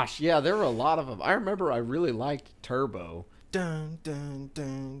 Gosh, yeah, there were a lot of them. I remember I really liked Turbo. Dun dun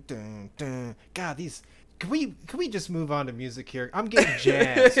dun dun dun. God, these. Can we just move on to music here? I'm getting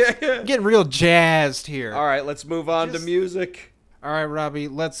jazzed. I'm getting real jazzed here. All right, let's move on to music. All right, Robbie,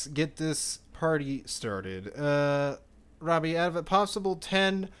 let's get this party started. Robbie, out of a possible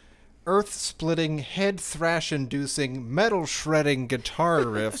 10 earth-splitting, head-thrash-inducing, metal-shredding guitar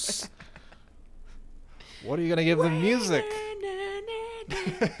riffs, what are you going to give the music?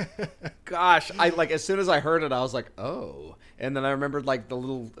 Gosh, as soon as I heard it, I was like, oh. And then I remembered like the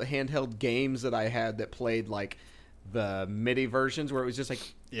little handheld games that I had that played like the MIDI versions where it was just like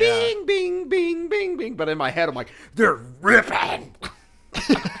bing, bing, bing, bing, bing. But in my head, I'm like, they're ripping.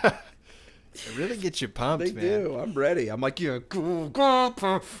 It really gets you pumped, man. They do. I'm ready. I'm like, go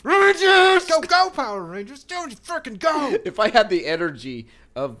Power Rangers! Go Power Rangers! Don't you freaking go! If I had the energy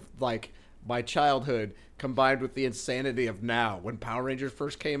of like my childhood combined with the insanity of now, when Power Rangers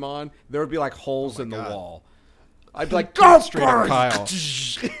first came on, there would be like holes in the wall. I'd be like, go straight up Kyle.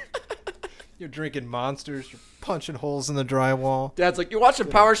 You're drinking Monsters. You're punching holes in the drywall. Dad's like, you watching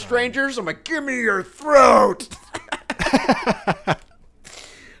Power Strangers? I'm like, give me your throat.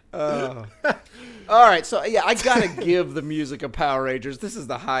 All right, so yeah, I gotta give the music of Power Rangers. This is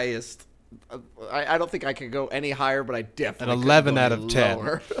the highest. I don't think I could go any higher, but I definitely an 11 out of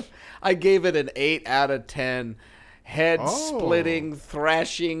 10. I gave it an 8 out of 10. Head-splitting,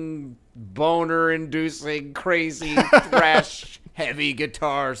 thrashing, boner-inducing, crazy thrash, heavy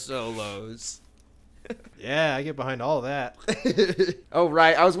guitar solos. Yeah, I get behind all that. Oh,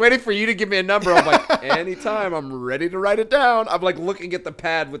 right. I was waiting for you to give me a number. I'm like, anytime. I'm ready to write it down. I'm like looking at the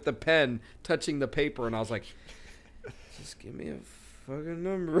pad with the pen, touching the paper, and I was like, just give me a fucking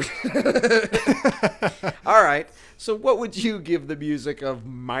number. All right. So what would you give the music of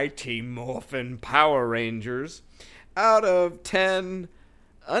Mighty Morphin Power Rangers out of 10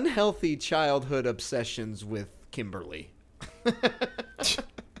 unhealthy childhood obsessions with Kimberly?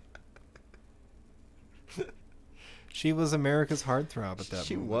 She was America's heartthrob at that moment.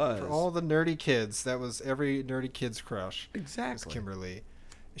 She was. For all the nerdy kids, that was every nerdy kid's crush. Exactly. Was Kimberly.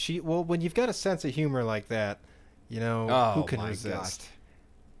 When you've got a sense of humor like that, who can resist? God.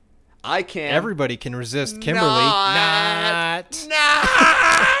 I can. Everybody can resist Kimberly. Not.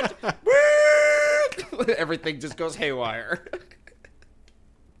 Everything just goes haywire.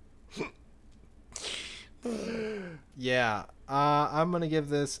 Yeah. I'm going to give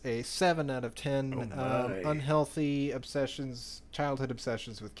this a 7 out of 10. Unhealthy obsessions, childhood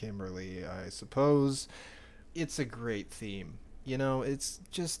obsessions with Kimberly, I suppose. It's a great theme. It's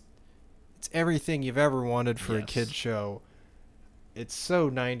everything you've ever wanted for a kid show. It's so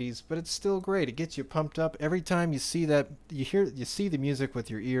 90s, but it's still great. It gets you pumped up every time you see that. You see the music with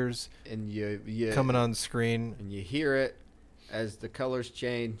your ears, and you coming on screen, and you hear it as the colors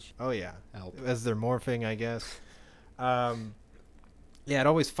change. Oh yeah, as they're morphing, I guess. Yeah, it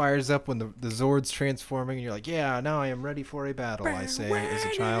always fires up when the Zord's transforming, and you're like, yeah, now I am ready for a battle, I say, as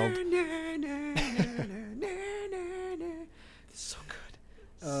a child.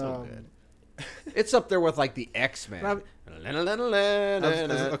 So good. It's up there with like the X-Men.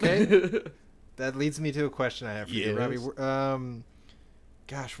 Okay. That leads me to a question I have for you, Robbie.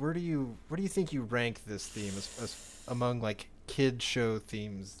 Gosh, where do you think you rank this theme as among like kid show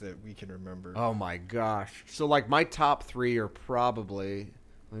themes that we can remember? Oh my gosh! So like my top 3 are probably.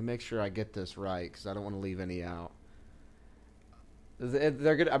 Let me make sure I get this right because I don't want to leave any out.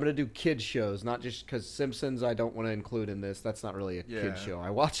 They're gonna. I'm gonna do kid shows, not just because Simpsons. I don't want to include in this. That's not really a kid show. I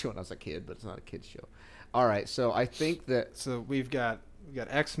watched it when I was a kid, but it's not a kid show. All right, so I think that. So we've got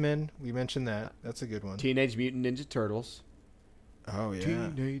X-Men. We mentioned that. That's a good one. Teenage Mutant Ninja Turtles. Oh yeah.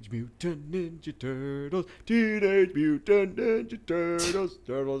 Teenage Mutant Ninja Turtles. Teenage Mutant Ninja Turtles.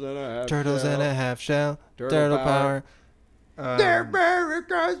 Turtles and a half shell. Turtle power. They're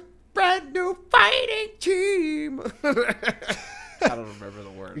America's brand new fighting team. I don't remember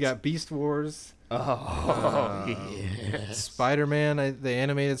the words. We got Beast Wars. Oh, yes. Spider-Man. The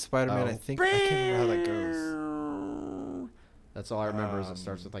animated Spider-Man. I can't remember how that goes. That's all I remember is it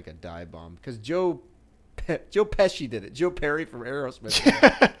starts with like a dive bomb. Because Joe Pesci did it. Joe Perry from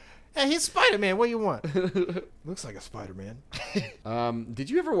Aerosmith. Hey, he's Spider-Man. What do you want? Looks like a Spider-Man. Did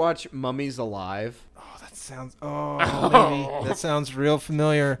you ever watch Mummies Alive? Oh, that sounds... maybe. That sounds real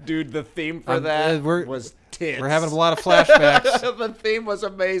familiar. Dude, the theme for that was tits. We're having a lot of flashbacks. The theme was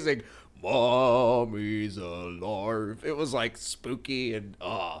amazing. Mommy's alive. It was like spooky and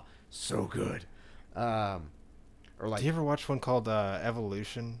so good. Or like, do you ever watch one called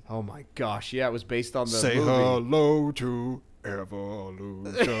Evolution? Oh my gosh, yeah, it was based on the Say movie. Hello to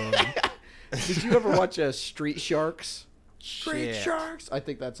Evolution. Did you ever watch Street Sharks? Street Shit. Sharks. I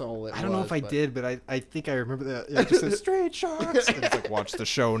think that's all it was. I don't know if I did, but I think I remember that. Yeah, it just said Street Sharks. And it's like, watch the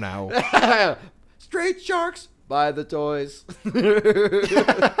show now. Street Sharks. Buy the toys.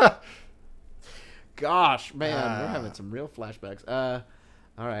 Gosh, man, we're having some real flashbacks. All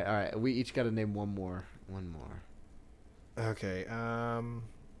right. We each got to name one more. Okay.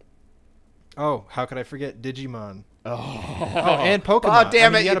 Oh, how could I forget Digimon? Oh, and Pokemon. Oh,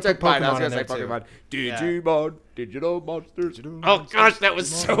 damn it! You You took put mine. I was Pokemon gonna say in there, Pokemon. too. Digimon, digital monsters. Digital Oh monsters, gosh, that was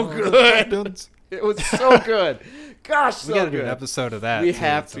so Digimon good. champions. It was so good. Gosh, so We got to good. do an episode of that. We too,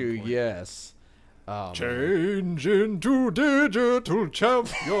 have at some to, point. yes. Man. Change into digital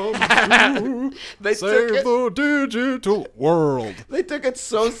champions. They Save took it. the digital world. They took it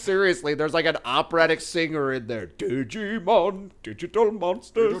so seriously. There's like an operatic singer in there. Digimon, digital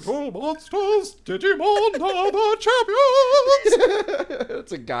monsters. Digital monsters, Digimon are the champions.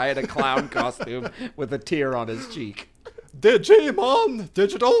 It's a guy in a clown costume with a tear on his cheek. Digimon,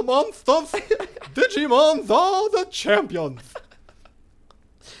 digital monsters, Digimon are the champions.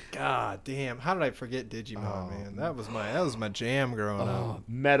 God damn! How did I forget Digimon, man? That was my jam growing up.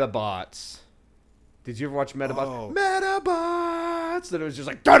 Metabots. Did you ever watch Metabots? Oh. Metabots. Then it was just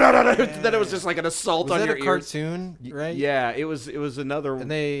like da-da-da-da. Then it was just like an assault Was on that your a ears. cartoon, right? Yeah, it was another. And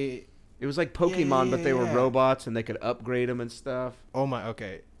they, it was like Pokemon, but they were yeah. robots and they could upgrade them and stuff. oh my,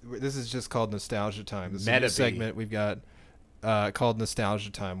 okay. This is just called Nostalgia Time. This is a Metabee. new segment we've got called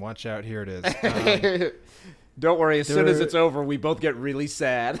Nostalgia Time. Watch out, here it is. Don't worry, as soon as there- it's over, we both get really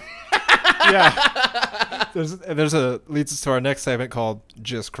sad. Yeah. There's leads us to our next segment called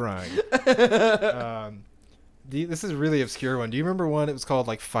Just Crying. This is a really obscure one. Do you remember one? It was called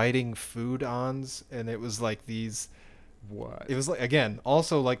like Fighting Food-Ons, and it was like these. What? It was like, again,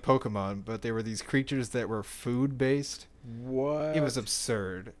 also like Pokemon, but they were these creatures that were food based. What? It was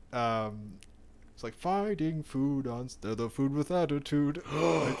absurd. It's like fighting food-ons. They're the food with attitude.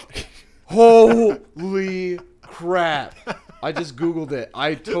 Holy crap. I just Googled it.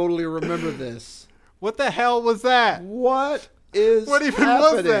 I totally remember this. What the hell was that? What is What even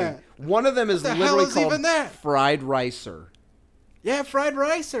happening? was that? One of them is the literally hell is called even that? Fried Ricer. Yeah, Fried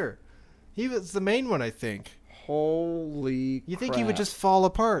Ricer. He was the main one, I think. Holy You think he would crap. just fall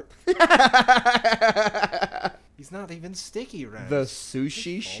apart? He's not even sticky, right? The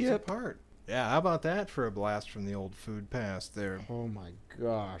sushi Falls ship? apart. Yeah, how about that for a blast from the old food past there? Oh my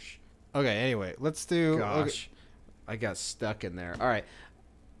gosh. Okay, anyway, let's do. Gosh. I got stuck in there. All right.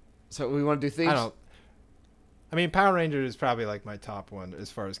 So we want to do things? I mean, Power Rangers is probably like my top one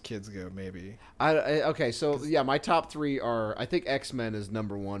as far as kids go, maybe. Okay, so yeah, my top 3 are, I think X-Men is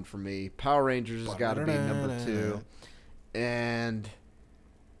number 1 for me. Power Rangers has got to be number 2. And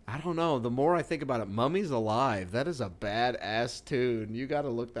I don't know, the more I think about it, Mummy's Alive, that is a badass tune. You got to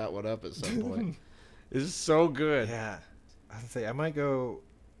look that one up at some point. It's so good. Yeah. I'd say I might go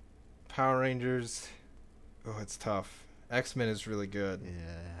Power Rangers. Oh, it's tough. X-Men is really good.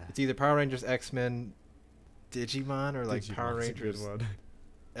 Yeah. It's either Power Rangers, X-Men, Digimon, or like Digimon's Power a good Rangers. one.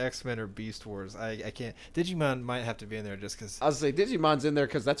 X-Men or Beast Wars. I can't. Digimon might have to be in there just because. I was say Digimon's in there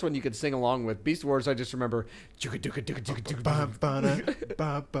because that's one you could sing along with. Beast Wars, I just remember. And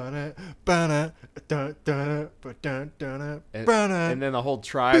then the whole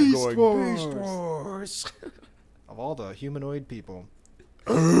tribe Beast going Wars. Beast Wars. Of all the humanoid people.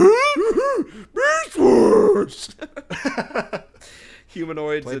 Beast Wars.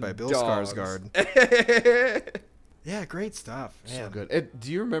 Humanoids Played and by Bill dogs. Skarsgård. Yeah, great stuff. So Man. good.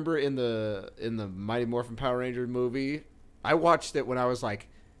 Do you remember in the Mighty Morphin Power Rangers movie? I watched it when I was like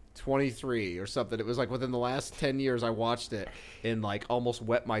 23 or something. It was like within the last 10 years I watched it and like almost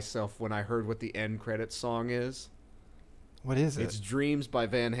wet myself when I heard what the end credits song is. What is it? It's Dreams by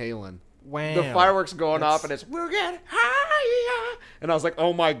Van Halen. Wow. The fireworks going off and it's we'll get higher. And I was like,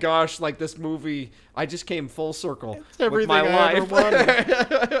 oh my gosh, like this movie, I just came full circle with my life.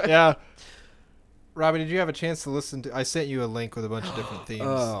 Yeah. Robbie, did you have a chance to listen to? I sent you a link with a bunch of different themes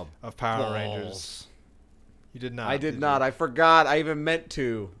of Power Rangers. You did not. I did not. I forgot. I even meant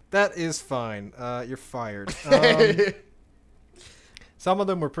to. That is fine. You're fired. Some of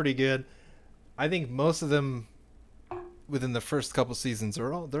them were pretty good. I think most of them within the first couple seasons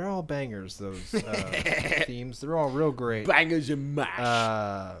they're all bangers. Those themes, they're all real great. Bangers and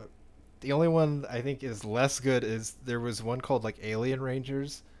mash. The only one I think is less good is there was one called like Alien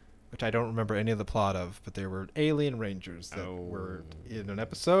Rangers, which I don't remember any of the plot of, but there were alien rangers that were in an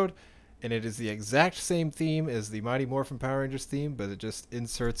episode, and it is the exact same theme as the Mighty Morphin Power Rangers theme, but it just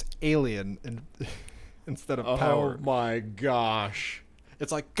inserts alien instead of power. Oh my gosh.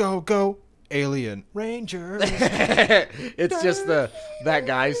 It's like, go, alien rangers. It's just that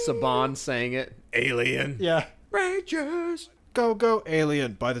guy, Saban, saying it. Alien. Yeah. Rangers. Go,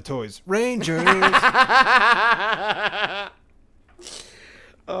 alien. Buy the toys. Rangers.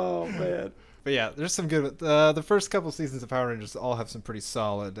 Oh, man. But yeah, there's some good. The first couple seasons of Power Rangers all have some pretty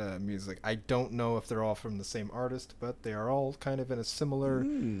solid music. I don't know if they're all from the same artist, but they are all kind of in a similar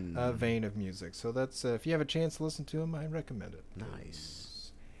vein of music. So that's if you have a chance to listen to them, I recommend it.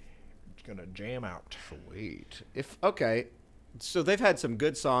 Nice. It's gonna jam out. Sweet. Okay. So they've had some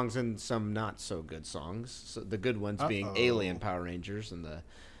good songs and some not so good songs. So the good ones being Alien Power Rangers and the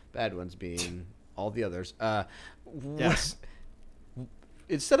bad ones being all the others. Yes.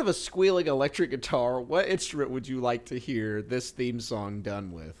 Instead of a squealing electric guitar, what instrument would you like to hear this theme song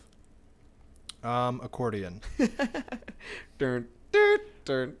done with? Accordion. Dun, dun, dun,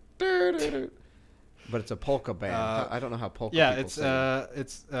 dun, dun, dun. But it's a polka band. I don't know how polka. Yeah, people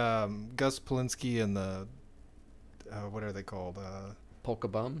it's sing. Gus Polinski and the what are they called? Polka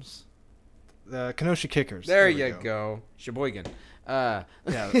bums. Kenosha Kickers. There you go. Sheboygan. Yeah.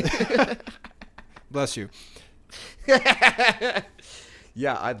 Bless you.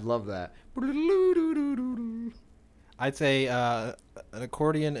 Yeah, I'd love that. I'd say an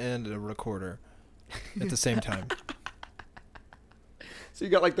accordion and a recorder at the same time. So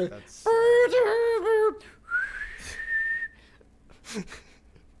you got like the...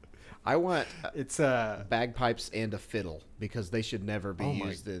 I want it's bagpipes and a fiddle because they should never be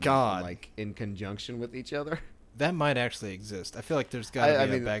used in conjunction with each other. That might actually exist. I feel like there's got to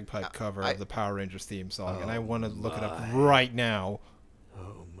be a bagpipe cover of the Power Rangers theme song, and I want to look it up right now.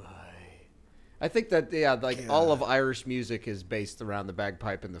 Oh my! I think that all of Irish music is based around the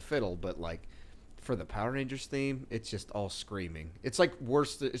bagpipe and the fiddle, but like for the Power Rangers theme, it's just all screaming. It's like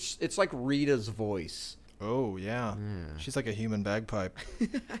worse. It's like Rita's voice. Oh yeah, she's like a human bagpipe.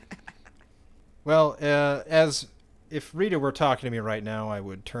 Well, as if Rita were talking to me right now, I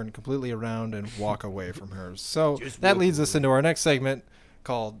would turn completely around and walk away from her. So that leads us into our next segment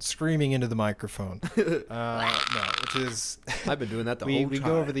called "Screaming into the Microphone." No, which is I've been doing that the whole time. We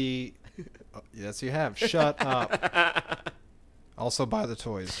go over the. Yes, you have. Shut up. Also, buy the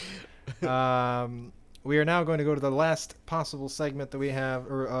toys. We are now going to go to the last possible segment that we have,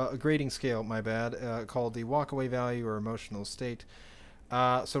 or a grading scale, my bad, called the walkaway value or emotional state.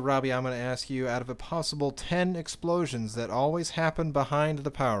 So, Robbie, I'm going to ask you, out of a possible 10 explosions that always happen behind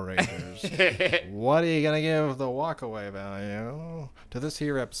the Power Rangers, what are you going to give the walkaway value to this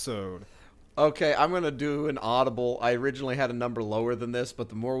here episode? Okay, I'm going to do an audible. I originally had a number lower than this, but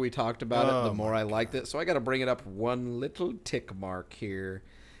the more we talked about it, the more I liked it. So I got to bring it up one little tick mark here.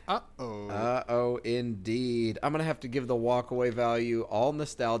 Uh-oh. Uh-oh, indeed. I'm going to have to give the walkaway value, all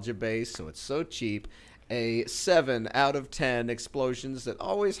nostalgia based, so it's so cheap, a 7 out of 10 explosions that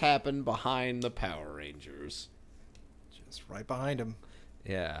always happen behind the Power Rangers. Just right behind him.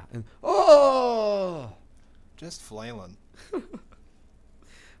 Yeah. And, just flailing.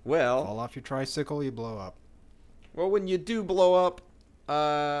 Well. Fall off your tricycle, you blow up. Well, when you do blow up,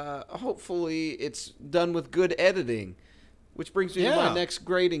 hopefully it's done with good editing. which brings me to my next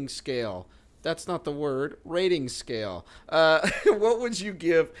grading scale. That's not the word. Rating scale. What would you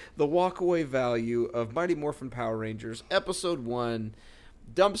give the walkaway value of Mighty Morphin Power Rangers Episode 1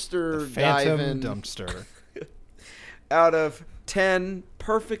 Dumpster Diving Dumpster out of 10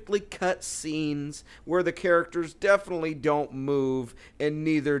 perfectly cut scenes where the characters definitely don't move and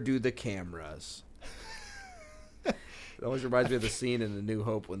neither do the cameras? It always reminds me of the scene in The New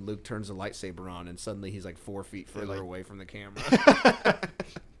Hope when Luke turns the lightsaber on and suddenly he's like 4 feet further away from the camera.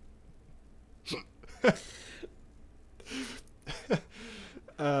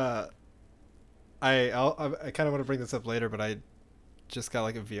 I kind of want to bring this up later, but I just got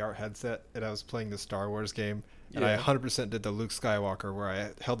like a VR headset and I was playing the Star Wars game, and I 100% did the Luke Skywalker where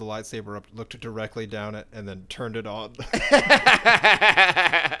I held the lightsaber up, looked directly down it, and then turned it on.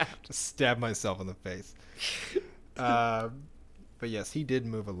 Just stabbed myself in the face. But yes, he did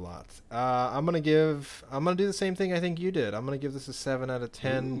move a lot. I'm gonna do the same thing I think you did. I'm gonna give this a 7 out of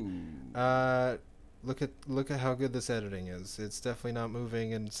 10. Look at how good this editing is. It's definitely not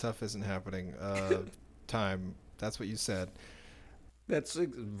moving and stuff isn't happening. Time. That's what you said. That's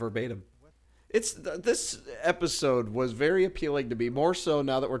verbatim. This episode was very appealing to me, more so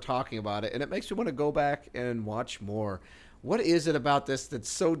now that we're talking about it, and it makes me want to go back and watch more. What is it about this that's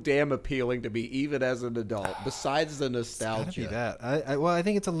so damn appealing to me, even as an adult, besides the nostalgia? It's gotta be that. I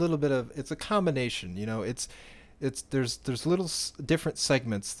think it's a little bit of, it's a combination. You know, there's little different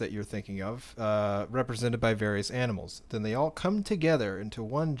segments that you're thinking of, represented by various animals. Then they all come together into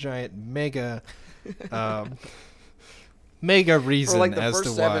one giant mega reason For like the as first to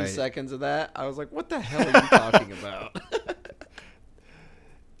 7 why. seconds of that, I was like, "What the hell are you talking about?"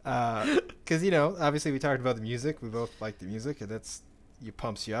 Because, you know, obviously we talked about the music. We both like the music, and it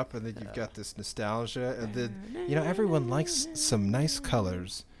pumps you up, and then you've got this nostalgia, and then, you know, everyone likes some nice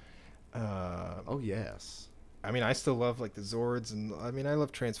colors. Oh yes. I mean, I still love like the Zords, and I mean, I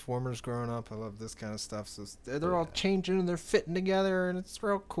love Transformers growing up. I love this kind of stuff. So they're all changing and they're fitting together, and it's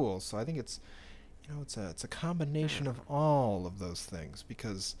real cool. So I think it's, you know, it's a combination of all of those things,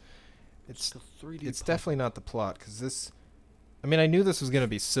 because it's definitely not the plot, because this. I mean, I knew this was going to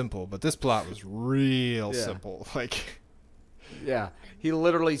be simple, but this plot was real simple. Like, yeah, he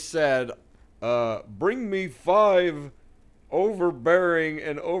literally said, "Bring me 5 overbearing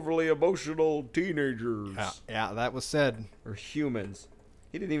and overly emotional teenagers." Yeah, that was said. Or humans.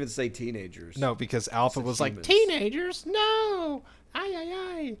 He didn't even say teenagers. No, because Alpha was humans. like, "Teenagers? No!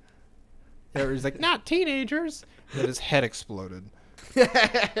 Ay. Yeah, he's like, "Not teenagers!" And his head exploded.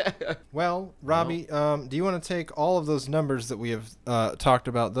 Well, Robbie, do you want to take all of those numbers that we have talked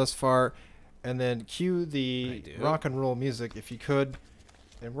about thus far and then cue the rock and roll music, if you could?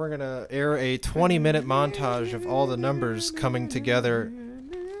 And we're going to air a 20-minute montage of all the numbers coming together.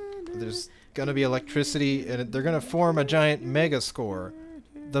 There's going to be electricity, and they're going to form a giant mega score.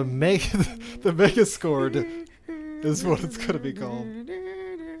 The mega score is what it's going to be called.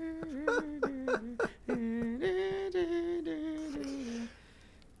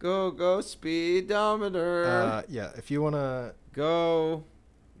 Go speedometer. Yeah, if you want to go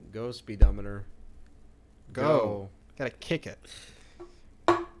speedometer. Go. Gotta kick it.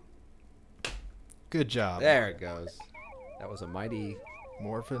 Good job. There it goes. That was a mighty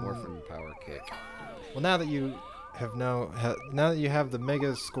Morphin power kick. Well, now that you have now that you have the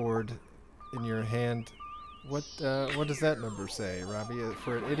mega scored in your hand, what does that number say, Robbie,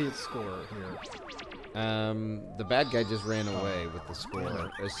 for an idiot score here? The bad guy just ran away with the score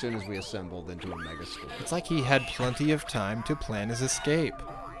as soon as we assembled into a mega score. It's like he had plenty of time to plan his escape.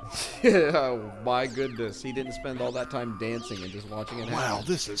 Oh my goodness, he didn't spend all that time dancing and just watching it happen. Wow,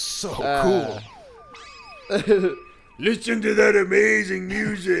 this is so cool. Listen to that amazing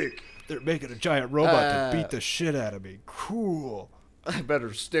music. They're making a giant robot to beat the shit out of me. Cool. I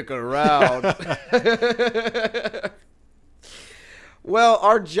better stick around. Well,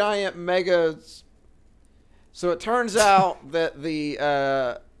 our giant megas. So it turns out that the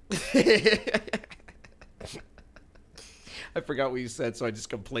I forgot what you said, so I just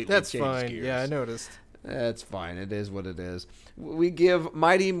completely changed gears. Yeah, I noticed. That's fine. It is what it is. We give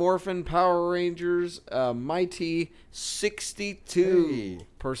Mighty Morphin Power Rangers a mighty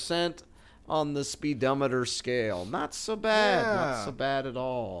 62% on the speedometer scale. Not so bad. Yeah. Not so bad at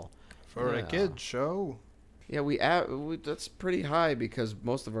all. For a kid show. Yeah, we that's pretty high because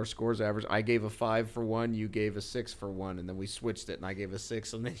most of our scores average. I gave a 5 for one, you gave a 6 for one, and then we switched it, and I gave a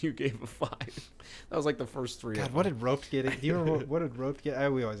 6, and then you gave a 5. That was like the first 3. God, what did Roped get? Do you remember what did Roped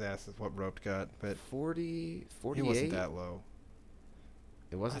get? We always ask us what Roped got, but 48? It wasn't that low.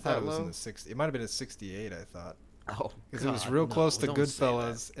 It wasn't I thought that it was low? in the 60. It might have been a 68, I thought. Oh, Because it was real close to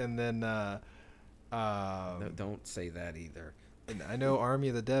Goodfellas, and then No, don't say that either. And I know Army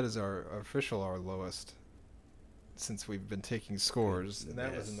of the Dead is our lowest since we've been taking scores, and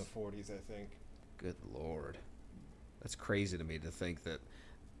that was in the 40s, I think. Good Lord. That's crazy to me to think that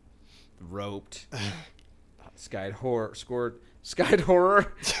Roped, Skied Horror, scored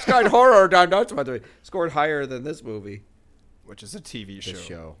higher than this movie. Which is a TV show. This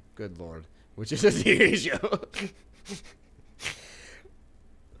show. Good Lord. Which is a TV show.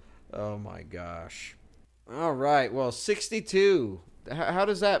 Oh, my gosh. All right. Well, 62. How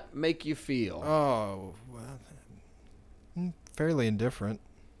does that make you feel? Oh, well, fairly indifferent.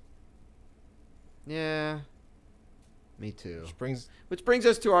 Yeah. Me too. Which brings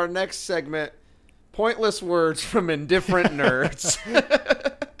us to our next segment, Pointless Words from Indifferent Nerds.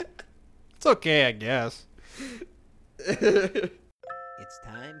 It's okay, I guess. It's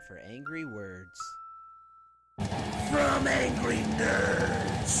time for Angry Words. From Angry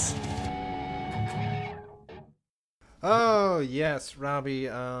Nerds. Oh, yes, Robbie.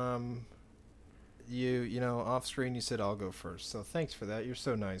 You know, off screen you said I'll go first. So thanks for that. You're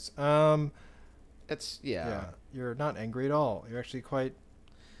so nice. It's yeah. You're not angry at all. You're actually quite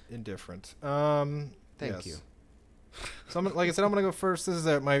indifferent. Thank you. So like I said, I'm gonna go first. This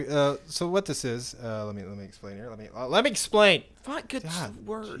is my so what this is. Let me explain here. Let me explain. Fine, good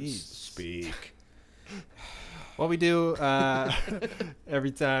words. Geez. Speak. What we do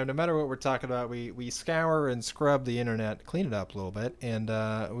every time, no matter what we're talking about, we scour and scrub the internet, clean it up a little bit, and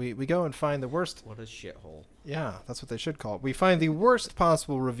we go and find the worst. What a shithole. Yeah, that's what they should call it. We find the worst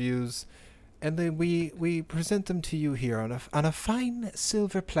possible reviews, and then we present them to you here on a fine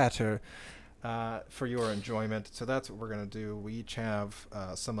silver platter for your enjoyment. So that's what we're going to do. We each have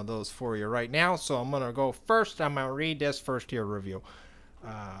some of those for you right now. So I'm going to go first. I'm going to read this first year review.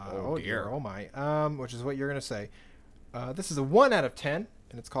 Oh dear. Oh my. Which is what you're going to say. This is a 1 out of 10,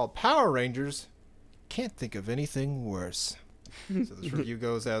 and it's called Power Rangers. Can't think of anything worse. So this review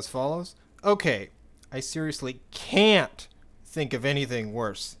goes as follows. Okay, I seriously can't think of anything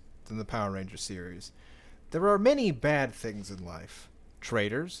worse than the Power Rangers series. There are many bad things in life.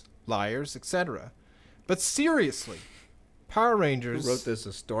 Traitors, liars, etc. But seriously, Power Rangers... Who wrote this? A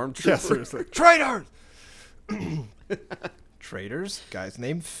stormtrooper? Yeah, seriously. Traitors! Traitors, guys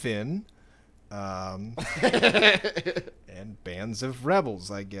named Finn, and bands of rebels,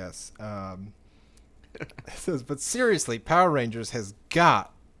 I guess. It says, but seriously, Power Rangers has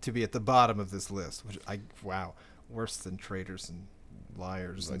got to be at the bottom of this list. Which wow, worse than traitors and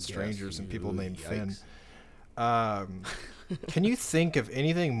liars and strangers and people named Finn. Can you think of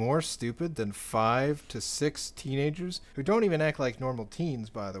anything more stupid than 5 to 6 teenagers who don't even act like normal teens,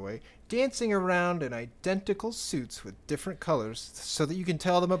 by the way, dancing around in identical suits with different colors so that you can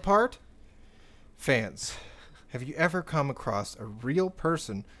tell them apart? Fans, have you ever come across a real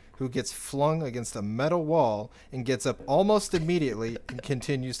person who gets flung against a metal wall and gets up almost immediately and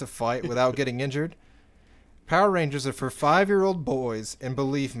continues to fight without getting injured? Power Rangers are for 5-year-old boys, and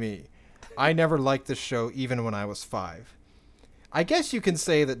believe me, I never liked this show even when I was 5. I guess you can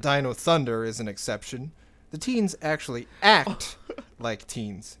say that Dino Thunder is an exception. The teens actually act like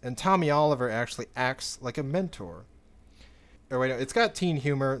teens, and Tommy Oliver actually acts like a mentor. Oh wait, no, it's got teen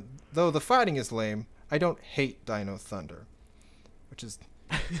humor, though the fighting is lame. I don't hate Dino Thunder, which is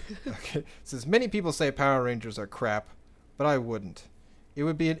okay. It says many people say Power Rangers are crap, but I wouldn't. It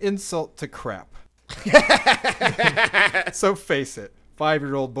would be an insult to crap. So face it,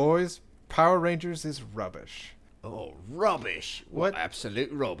 5-year-old boys, Power Rangers is rubbish. Oh, rubbish. What?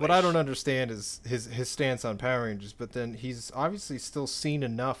 Absolute rubbish. What I don't understand is his stance on Power Rangers, but then he's obviously still seen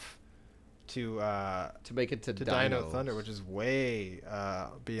enough to make it to Dino Thunder, which is way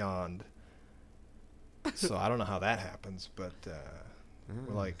beyond. So I don't know how that happens, but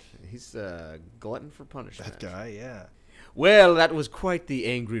we're like... He's a glutton for punishment. That guy, yeah. Well, that was quite the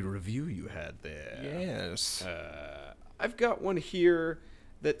angry review you had there. Yes. I've got one here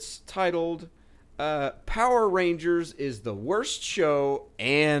that's titled... Power Rangers is the worst show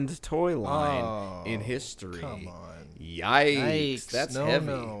and toy line in history. Come on. Yikes. That's heavy.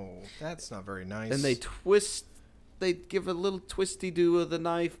 No, that's not very nice. And they give a little twisty-do of the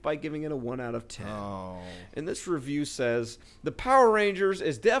knife by giving it a 1 out of 10. Oh. And this review says, the Power Rangers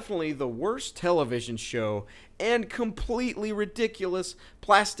is definitely the worst television show and completely ridiculous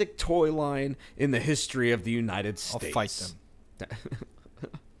plastic toy line in the history of the United States. I'll fight them.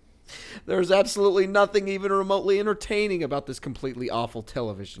 There's absolutely nothing even remotely entertaining about this completely awful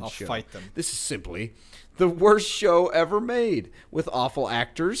television show. I'll fight them. This is simply the worst show ever made, with awful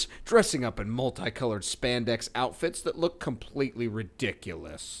actors dressing up in multicolored spandex outfits that look completely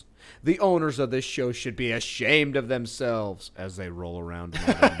ridiculous. The owners of this show should be ashamed of themselves as they roll around in all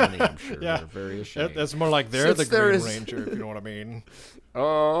their money. I'm sure they're very ashamed. That's more like they're Since the there Green is- Ranger, if you know what I mean.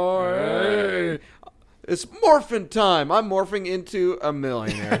 Oh, hey. It's Morphin time. I'm morphing into a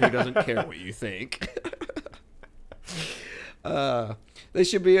millionaire who doesn't care what you think. They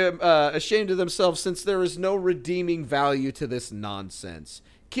should be ashamed of themselves since there is no redeeming value to this nonsense.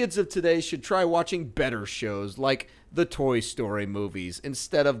 Kids of today should try watching better shows like the Toy Story movies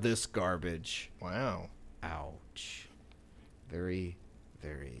instead of this garbage. Wow. Ouch. Very,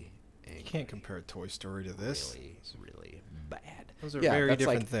 very angry. You can't compare Toy Story to this. Really, really bad. Those are Yeah, very that's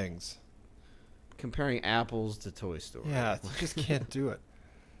different like things. comparing apples to Toy Story. Yeah, you just can't do it.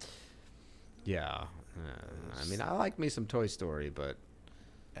 Yeah. I mean, I like me some Toy Story, but...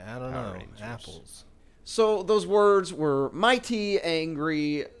 I don't Power know. Rangers. Apples. So those words were mighty,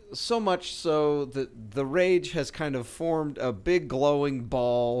 angry, so much so that the rage has kind of formed a big glowing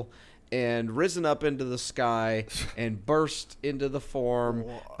ball and risen up into the sky and burst into the form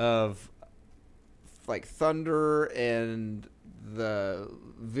of like thunder and the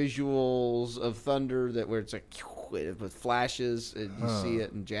visuals of thunder that where it's like with flashes and you see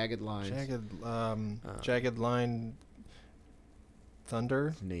it in jagged lines. Jagged line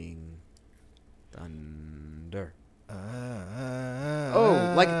thunder. Lightning, thunder. Oh,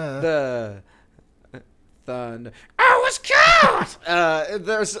 Oh, like the thunder. I was caught.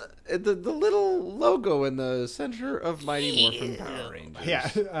 There's the little logo in the center of Mighty Morphin Power Rangers.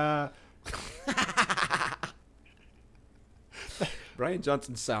 yeah. Brian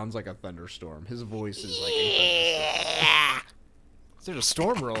Johnson sounds like a thunderstorm. His voice is like a thunderstorm. There's a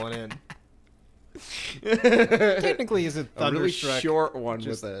storm rolling in. Technically, is it A really thunderstruck? short one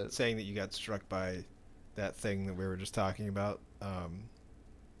Just with a. saying that you got struck by that thing that we were just talking about. The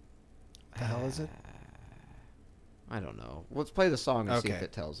hell is it? I don't know. Let's play the song and see if Okay.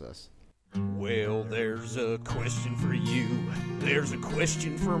 it tells us. Well, there's a question for you, there's a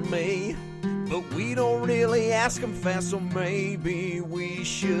question for me, but we don't really ask them fast, so maybe we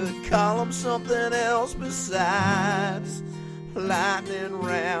should call them something else besides lightning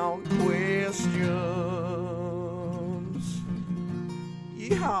round questions.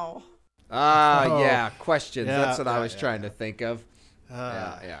 Yeehaw. Oh. Yeah, questions. Yeah, That's what I yeah, was yeah, trying to think of.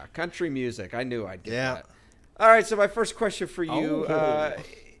 Yeah. Country music. I knew I'd get Yeah. that. All right, so my first question for you. Oh.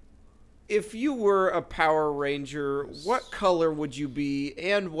 If you were a Power Ranger, what color would you be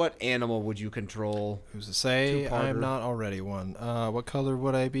and what animal would you control? Who's to say Two-parter. I'm not already one? What color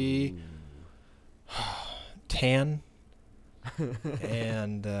would I be? Tan.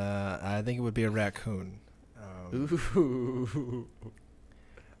 And I think it would be a raccoon. Ooh.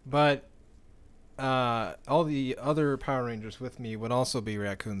 But all the other Power Rangers with me would also be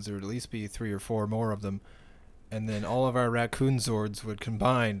raccoons. There would at least be 3 or 4 more of them. And then all of our raccoon Zords would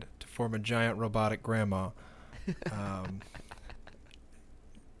combine to form a giant robotic grandma.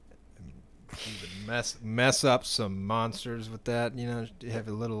 She would mess up some monsters with that. You know, have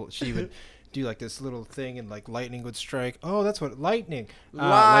a little. She would do like this little thing, and like lightning would strike. Oh, that's what lightning.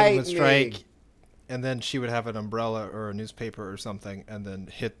 Lightning would strike, and then she would have an umbrella or a newspaper or something, and then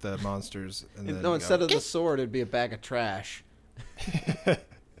hit the monsters. And then No, go, instead of the sword, it'd be a bag of trash.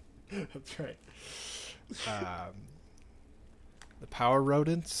 That's right. The power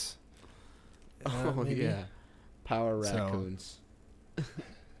rodents. Oh, maybe? yeah. Power So- raccoons.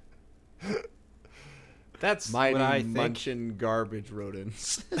 That's Mighty what I think. munchin' garbage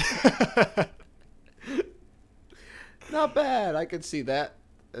rodents. Not bad. I could see that.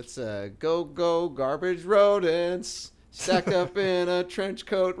 It's a go garbage rodents stacked up in a trench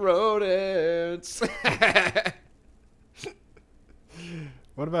coat rodents.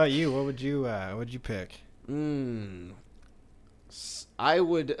 What about you? What would you pick? I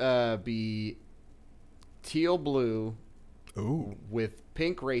would be teal blue Ooh. with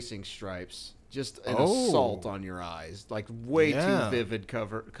pink racing stripes. Just an Oh. assault on your eyes. Like way Yeah. too vivid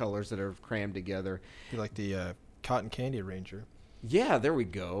colors that are crammed together. Be like the Cotton Candy Ranger. Yeah, there we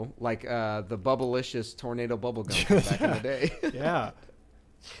go. Like the Bubblicious tornado bubblegum from back in the day. Yeah.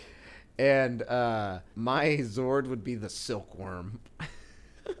 And my Zord would be the silkworm.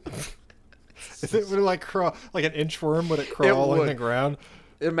 If it would like crawl like an inchworm, would it crawl in would. the ground?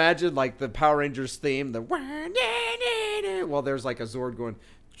 Imagine like the Power Rangers theme, the well, there's like a Zord going,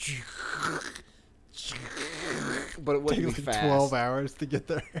 but it wouldn't Take be like fast. 12 hours to get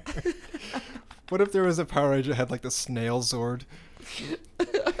there. What if there was a Power Ranger that had like the snail Zord?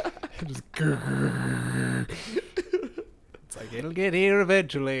 Just it's like it'll get here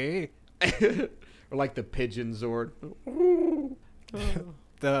eventually. Or like the pigeon Zord.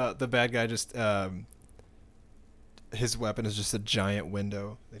 The bad guy just his weapon is just a giant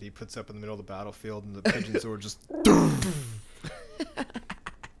window that he puts up in the middle of the battlefield, and the pigeon sword just.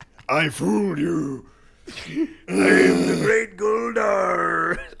 I fooled you. I am the great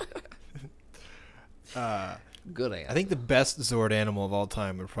Goldar. Good answer. I think the best Zord animal of all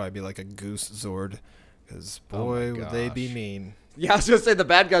time would probably be like a goose Zord, because boy, would they be mean. Yeah, I was gonna say the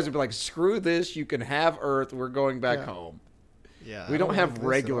bad guys would be like, "Screw this! You can have Earth. We're going back home." Yeah, We don't have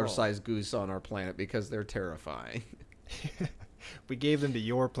regular sized goose on our planet because they're terrifying. We gave them to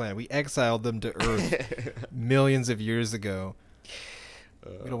your planet. We exiled them to Earth millions of years ago.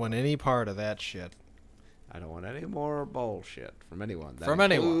 We don't want any part of that shit. I don't want any more bullshit from anyone. That From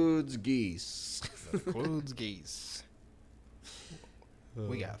anyone. includes geese. Includes geese.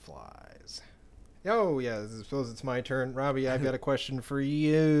 We got flies. Oh, yeah, I suppose it's my turn. Robbie, I've got a question for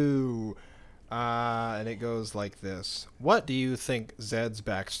you. And it goes like this. What do you think Zed's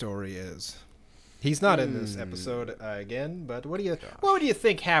backstory is? He's not in this episode again, but what do you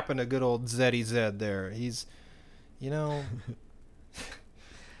think happened to good old Zeddy Zed there? He's,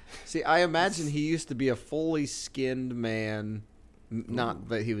 See, I imagine he used to be a fully skinned man. Not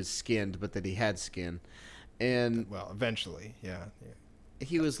that he was skinned, but that he had skin. And well, eventually, yeah.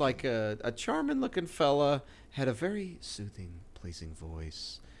 he was like a charming-looking fella, had a very soothing, pleasing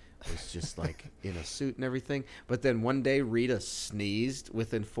voice, was just like in a suit and everything. But then one day Rita sneezed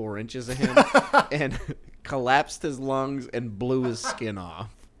within 4 inches of him and collapsed his lungs and blew his skin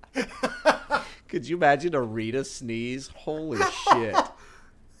off. Could you imagine a Rita sneeze? Holy shit.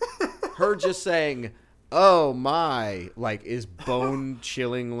 Her just saying, "Oh my," like is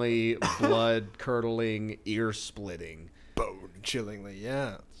bone-chillingly, blood-curdling, ear-splitting. Bone-chillingly,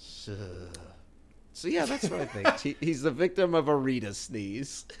 yeah. So yeah, that's what I think. He's the victim of a Rita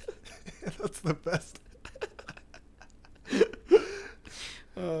sneeze. That's the best.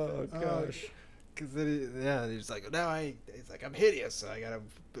 Oh gosh. Because he's like, he's like, I'm hideous, so I'm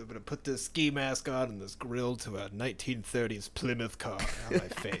gonna put this ski mask on and this grill to a 1930s Plymouth car on my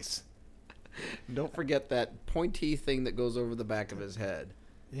face. Don't forget that pointy thing that goes over the back of his head.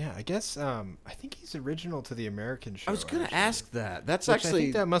 Yeah, I guess. I think he's original to the American show. I was gonna ask that. That's Which actually. I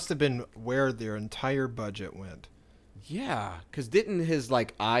think that must have been where their entire budget went. Yeah, because didn't his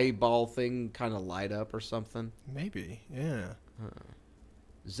like eyeball thing kind of light up or something? Maybe, yeah.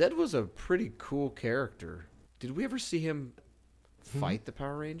 Zed was a pretty cool character. Did we ever see him fight the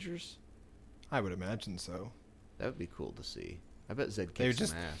Power Rangers? I would imagine so. That would be cool to see. I bet Zed kicked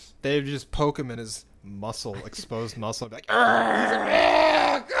some ass. They would just poke him in his muscle, exposed muscle, and be like,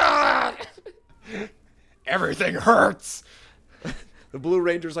 Oh God! everything hurts. The Blue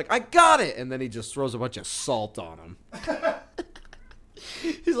Ranger's like, "I got it!" And then he just throws a bunch of salt on him.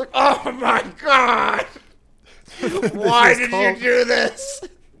 He's like, "Oh my God! Why did you do this?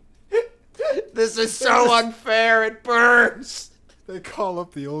 This is so unfair. It burns." They call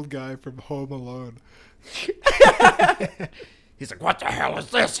up the old guy from Home Alone. He's like, "What the hell is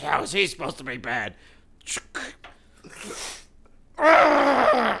this? How is he supposed to be bad?"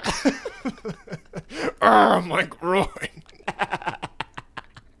 Oh, my groin.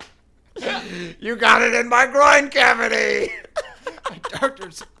 You got it in my groin cavity. My doctor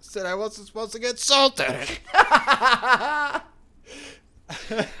said I wasn't supposed to get salted.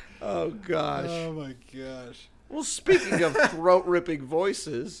 Oh, gosh. Oh, my gosh. Well, speaking of throat-ripping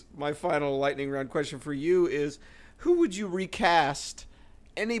voices, my final lightning round question for you is, who would you recast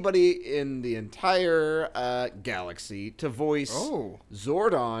anybody in the entire galaxy to voice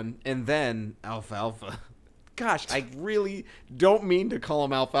Zordon and then Alfalfa? Gosh, I really don't mean to call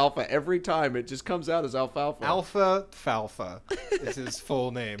him Alfalfa every time. It just comes out as Alfalfa. Alpha Falfa is his full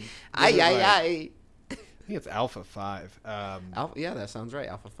name. Aye. I think it's Alpha 5. Yeah, that sounds right.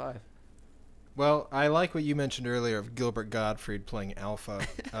 Alpha 5. Well, I like what you mentioned earlier of Gilbert Gottfried playing Alpha.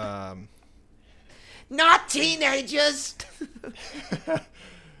 Not teenagers!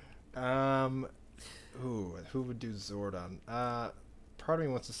 Who would do Zordon? Part of me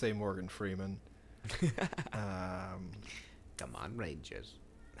wants to say Morgan Freeman. Come on, Rangers.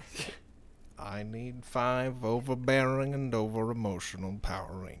 I need 5 overbearing and over-emotional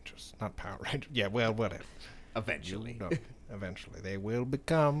Power Rangers. Not Power Rangers. Yeah, well, whatever. Eventually. Eventually. They will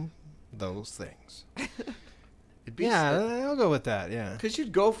become those things. Yeah, I'll go with that, yeah. Because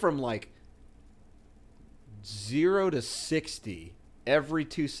you'd go from, like, 0 to 60 every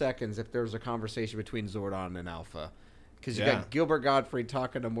 2 seconds if there was a conversation between Zordon and Alpha. Because you got Gilbert Gottfried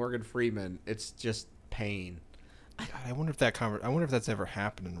talking to Morgan Freeman. It's just pain. God, I wonder if that's ever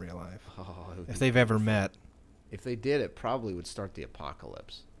happened in real life. Oh, if they've ever met. If they did, it probably would start the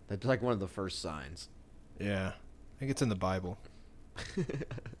apocalypse. That's like one of the first signs. Yeah. I think it's in the Bible.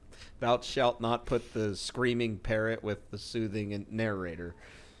 Thou shalt not put the screaming parrot with the soothing narrator.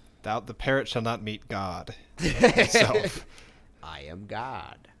 The parrot shall not meet God himself. I am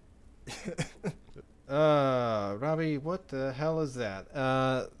God. Robbie, what the hell is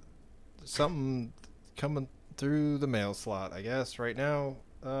that? Something coming through the mail slot, I guess, right now.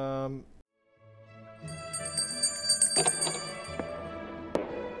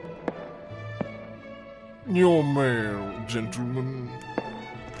 Your mail, gentlemen.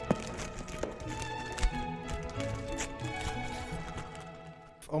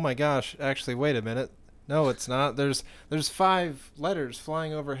 Oh my gosh, actually, wait a minute. No, it's not. There's 5 letters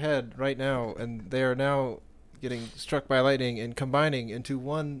flying overhead right now, and they are now getting struck by lightning and combining into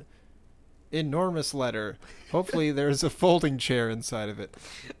one enormous letter. Hopefully there's a folding chair inside of it.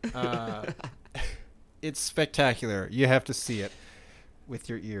 It's spectacular. You have to see it with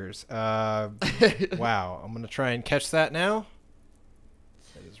your ears. Wow. I'm going to try and catch that now.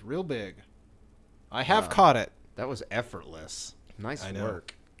 That is real big. I have caught it. That was effortless. Nice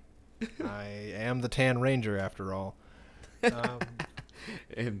work. I am the Tan Ranger, after all.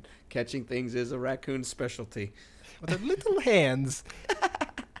 And catching things is a raccoon's specialty. With their little hands.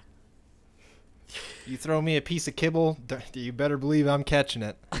 You throw me a piece of kibble, you better believe I'm catching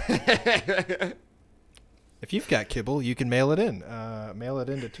it. If you've got kibble, you can mail it in. Mail it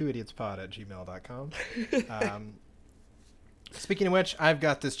in to twodiotspod@gmail.com. Speaking of which, I've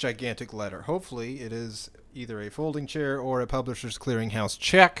got this gigantic letter. Hopefully it is either a folding chair or a Publishers Clearinghouse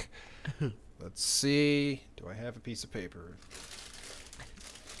check. Let's see. Do I have a piece of paper?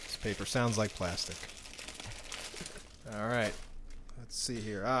 This paper sounds like plastic. All right. Let's see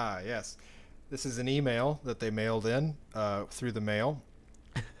here. Yes. This is an email that they mailed in through the mail.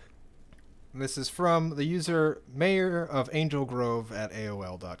 This is from the user mayor of Angel Grove at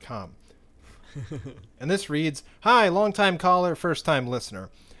AOL.com. And this reads, "Hi, long-time caller, first-time listener.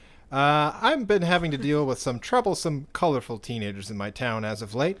 I've been having to deal with some troublesome, colorful teenagers in my town as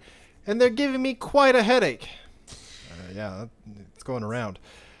of late, and they're giving me quite a headache." Yeah, it's going around.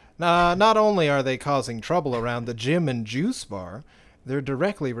 Not only are they causing trouble around the gym and juice bar, they're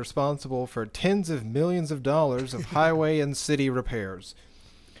directly responsible for tens of millions of dollars of highway and city repairs.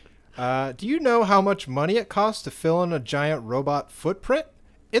 Do you know how much money it costs to fill in a giant robot footprint?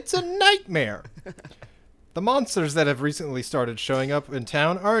 It's a nightmare. The monsters that have recently started showing up in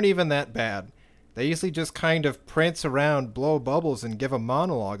town aren't even that bad. They usually just kind of prance around, blow bubbles, and give a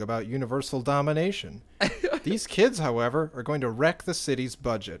monologue about universal domination. These kids, however, are going to wreck the city's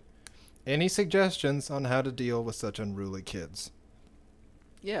budget. Any suggestions on how to deal with such unruly kids?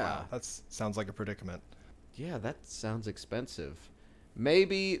 Yeah. Wow, that sounds like a predicament. Yeah, that sounds expensive.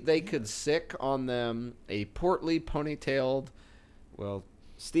 Maybe they could sick on them a portly, ponytailed,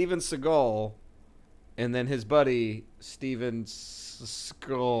 Steven Seagal, and then his buddy, Steven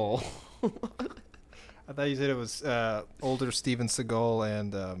Skull. I thought you said it was older Steven Seagal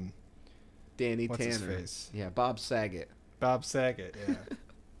and Danny what's Tanner. his face? Yeah, Bob Saget. Bob Saget, yeah.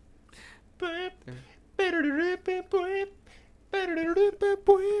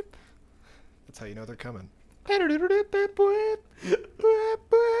 That's how you know they're coming. The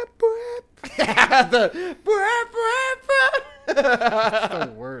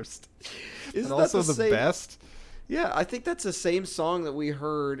worst. Isn't and also that the best. Yeah, I think that's the same song that we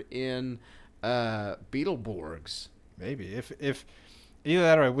heard in Beetleborgs. Maybe if either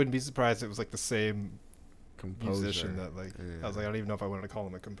that or I wouldn't be surprised if it was like the same Composer. musician that I was like I don't even know if I wanted to call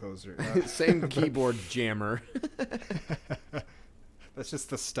him a composer. Same keyboard jammer. That's just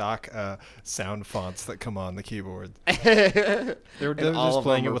the stock sound fonts that come on the keyboard. They're They're just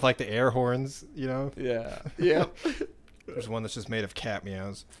playing it with like the air horns, you know? Yeah. Yep. There's one that's just made of cat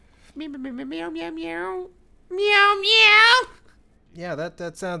meows. Meow meow meow meow meow meow meow. Yeah,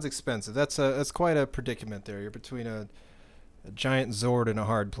 that sounds expensive. That's quite a predicament there. You're between a giant Zord and a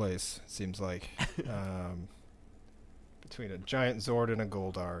hard place, it seems like. Between a giant Zord and a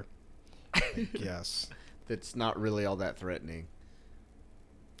Goldar. I guess. That's not really all that threatening.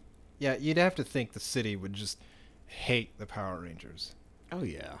 Yeah, you'd have to think the city would just hate the Power Rangers. Oh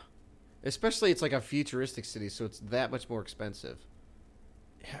yeah. Especially it's like a futuristic city, so it's that much more expensive.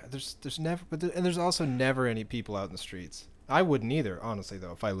 Yeah, there's never, and there's also never any people out in the streets. I wouldn't either, honestly,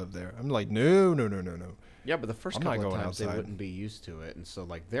 though, if I lived there. I'm like, no. Yeah, but the first I'm not couple of going times outside. they wouldn't be used to it, and so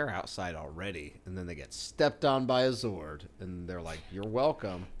like they're outside already, and then they get stepped on by a Zord, and they're like, "You're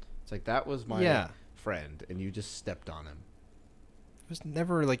welcome." It's like that was my friend, and you just stepped on him. There's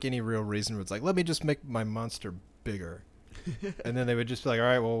never like any real reason where it's like, let me just make my monster bigger. And then they would just be like, all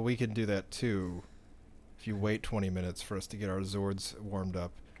right, well, we can do that too. If you wait 20 minutes for us to get our Zords warmed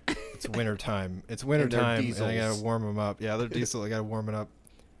up. It's winter time. It's winter time, and I gotta warm them up. Yeah, they're diesel. I gotta warm it up.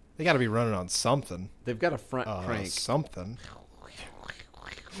 They got to be running on something. They've got a front crank. Something.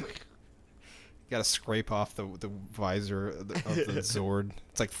 Got to scrape off the visor of the Zord.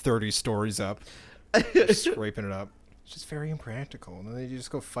 It's like 30 stories up. Just scraping it up. It's just very impractical. And then they just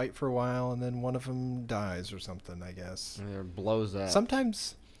go fight for a while, and then one of them dies or something, I guess. And it blows up.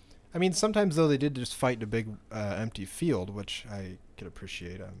 Sometimes though they did just fight in a big empty field, which I could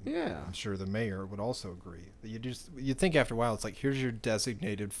appreciate. I'm sure the mayor would also agree. You'd think after a while it's like, here's your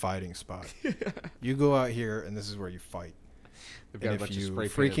designated fighting spot. You go out here, and this is where you fight. And if you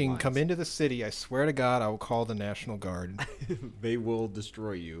freaking come into the city, I swear to God, I will call the National Guard. They will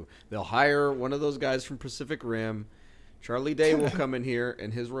destroy you. They'll hire one of those guys from Pacific Rim. Charlie Day will come in here,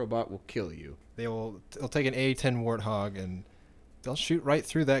 and his robot will kill you. They'll take an A-10 Warthog, and they'll shoot right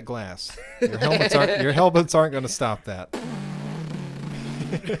through that glass. Your helmets aren't going to stop that.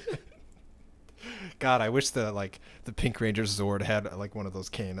 God, I wish the Pink Ranger Zord had like one of those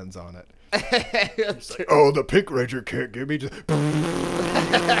cannons on it. It's like, oh, the Pink Ranger can't get me.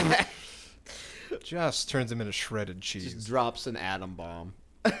 Just turns him into shredded cheese. Just drops an atom bomb.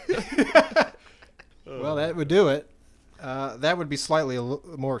 Well, that would do it. That would be slightly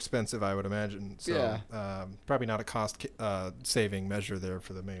more expensive, I would imagine. So, yeah. Probably not a cost saving measure there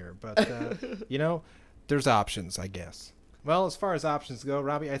for the mayor. But, there's options, I guess. Well, as far as options go,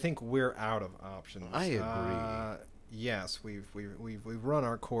 Robbie, I think we're out of options. I agree. Yes, we've run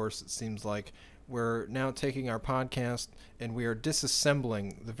our course. It seems like we're now taking our podcast and we are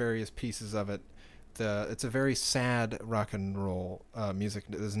disassembling the various pieces of it. It's a very sad rock and roll music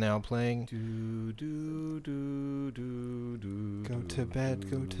that is now playing. Go to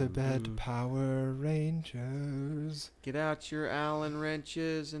bed, Power Rangers. Get out your Allen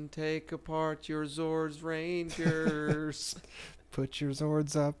wrenches and take apart your Zords Rangers. Put your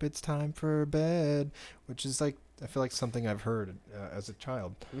Zords up, it's time for bed. Which is like, I feel like something I've heard as a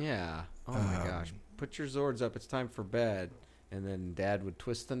child. Yeah. Oh my gosh. Put your Zords up, it's time for bed. And then Dad would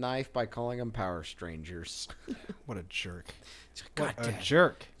twist the knife by calling them Power Strangers. What a jerk. God, what a Dad.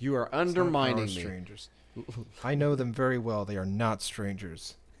 jerk. You are undermining me. Strangers. I know them very well. They are not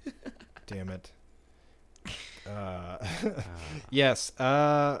strangers. Damn it. Yes.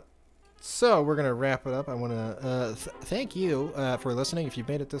 So we're going to wrap it up. I want to thank you for listening. If you've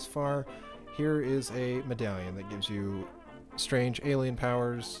made it this far, here is a medallion that gives you strange alien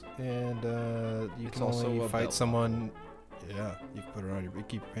powers. And you can only fight someone... Yeah, you can put it on you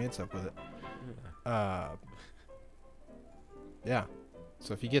keep your pants up with it. Yeah.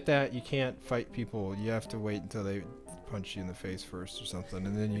 So if you get that, you can't fight people. You have to wait until they punch you in the face first or something,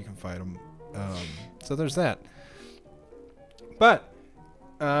 and then you can fight them. So there's that. But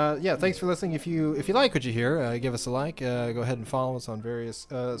yeah, thanks for listening. If you like what you hear, give us a like. Go ahead and follow us on various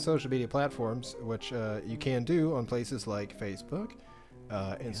social media platforms, which you can do on places like Facebook.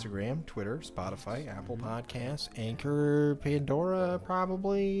 Instagram, Twitter, Spotify, Apple Podcasts, Anchor, Pandora,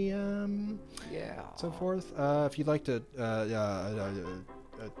 probably, so forth. If you'd like to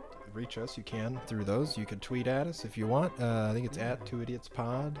reach us, you can through those. You can tweet at us if you want. I think it's at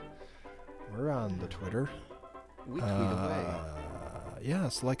 2IdiotsPod. We're on the Twitter. We tweet away. Yeah,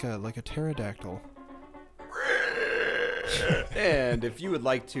 it's like a pterodactyl. And if you would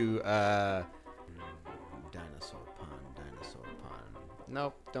like to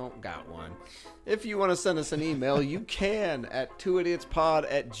Nope, don't got one. If you want to send us an email, you can at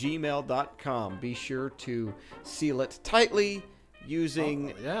 2idiotspod@gmail.com. Be sure to seal it tightly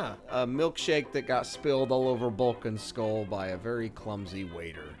using a milkshake that got spilled all over Bulkin's skull by a very clumsy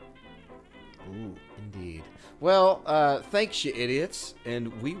waiter. Ooh, indeed. Well, thanks, you idiots,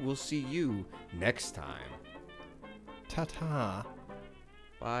 and we will see you next time. Ta-ta.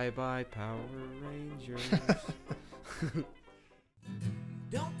 Bye-bye, Power Rangers.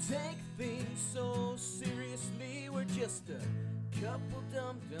 Don't take things so seriously, we're just a couple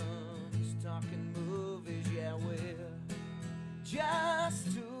dum-dums talking movies, yeah,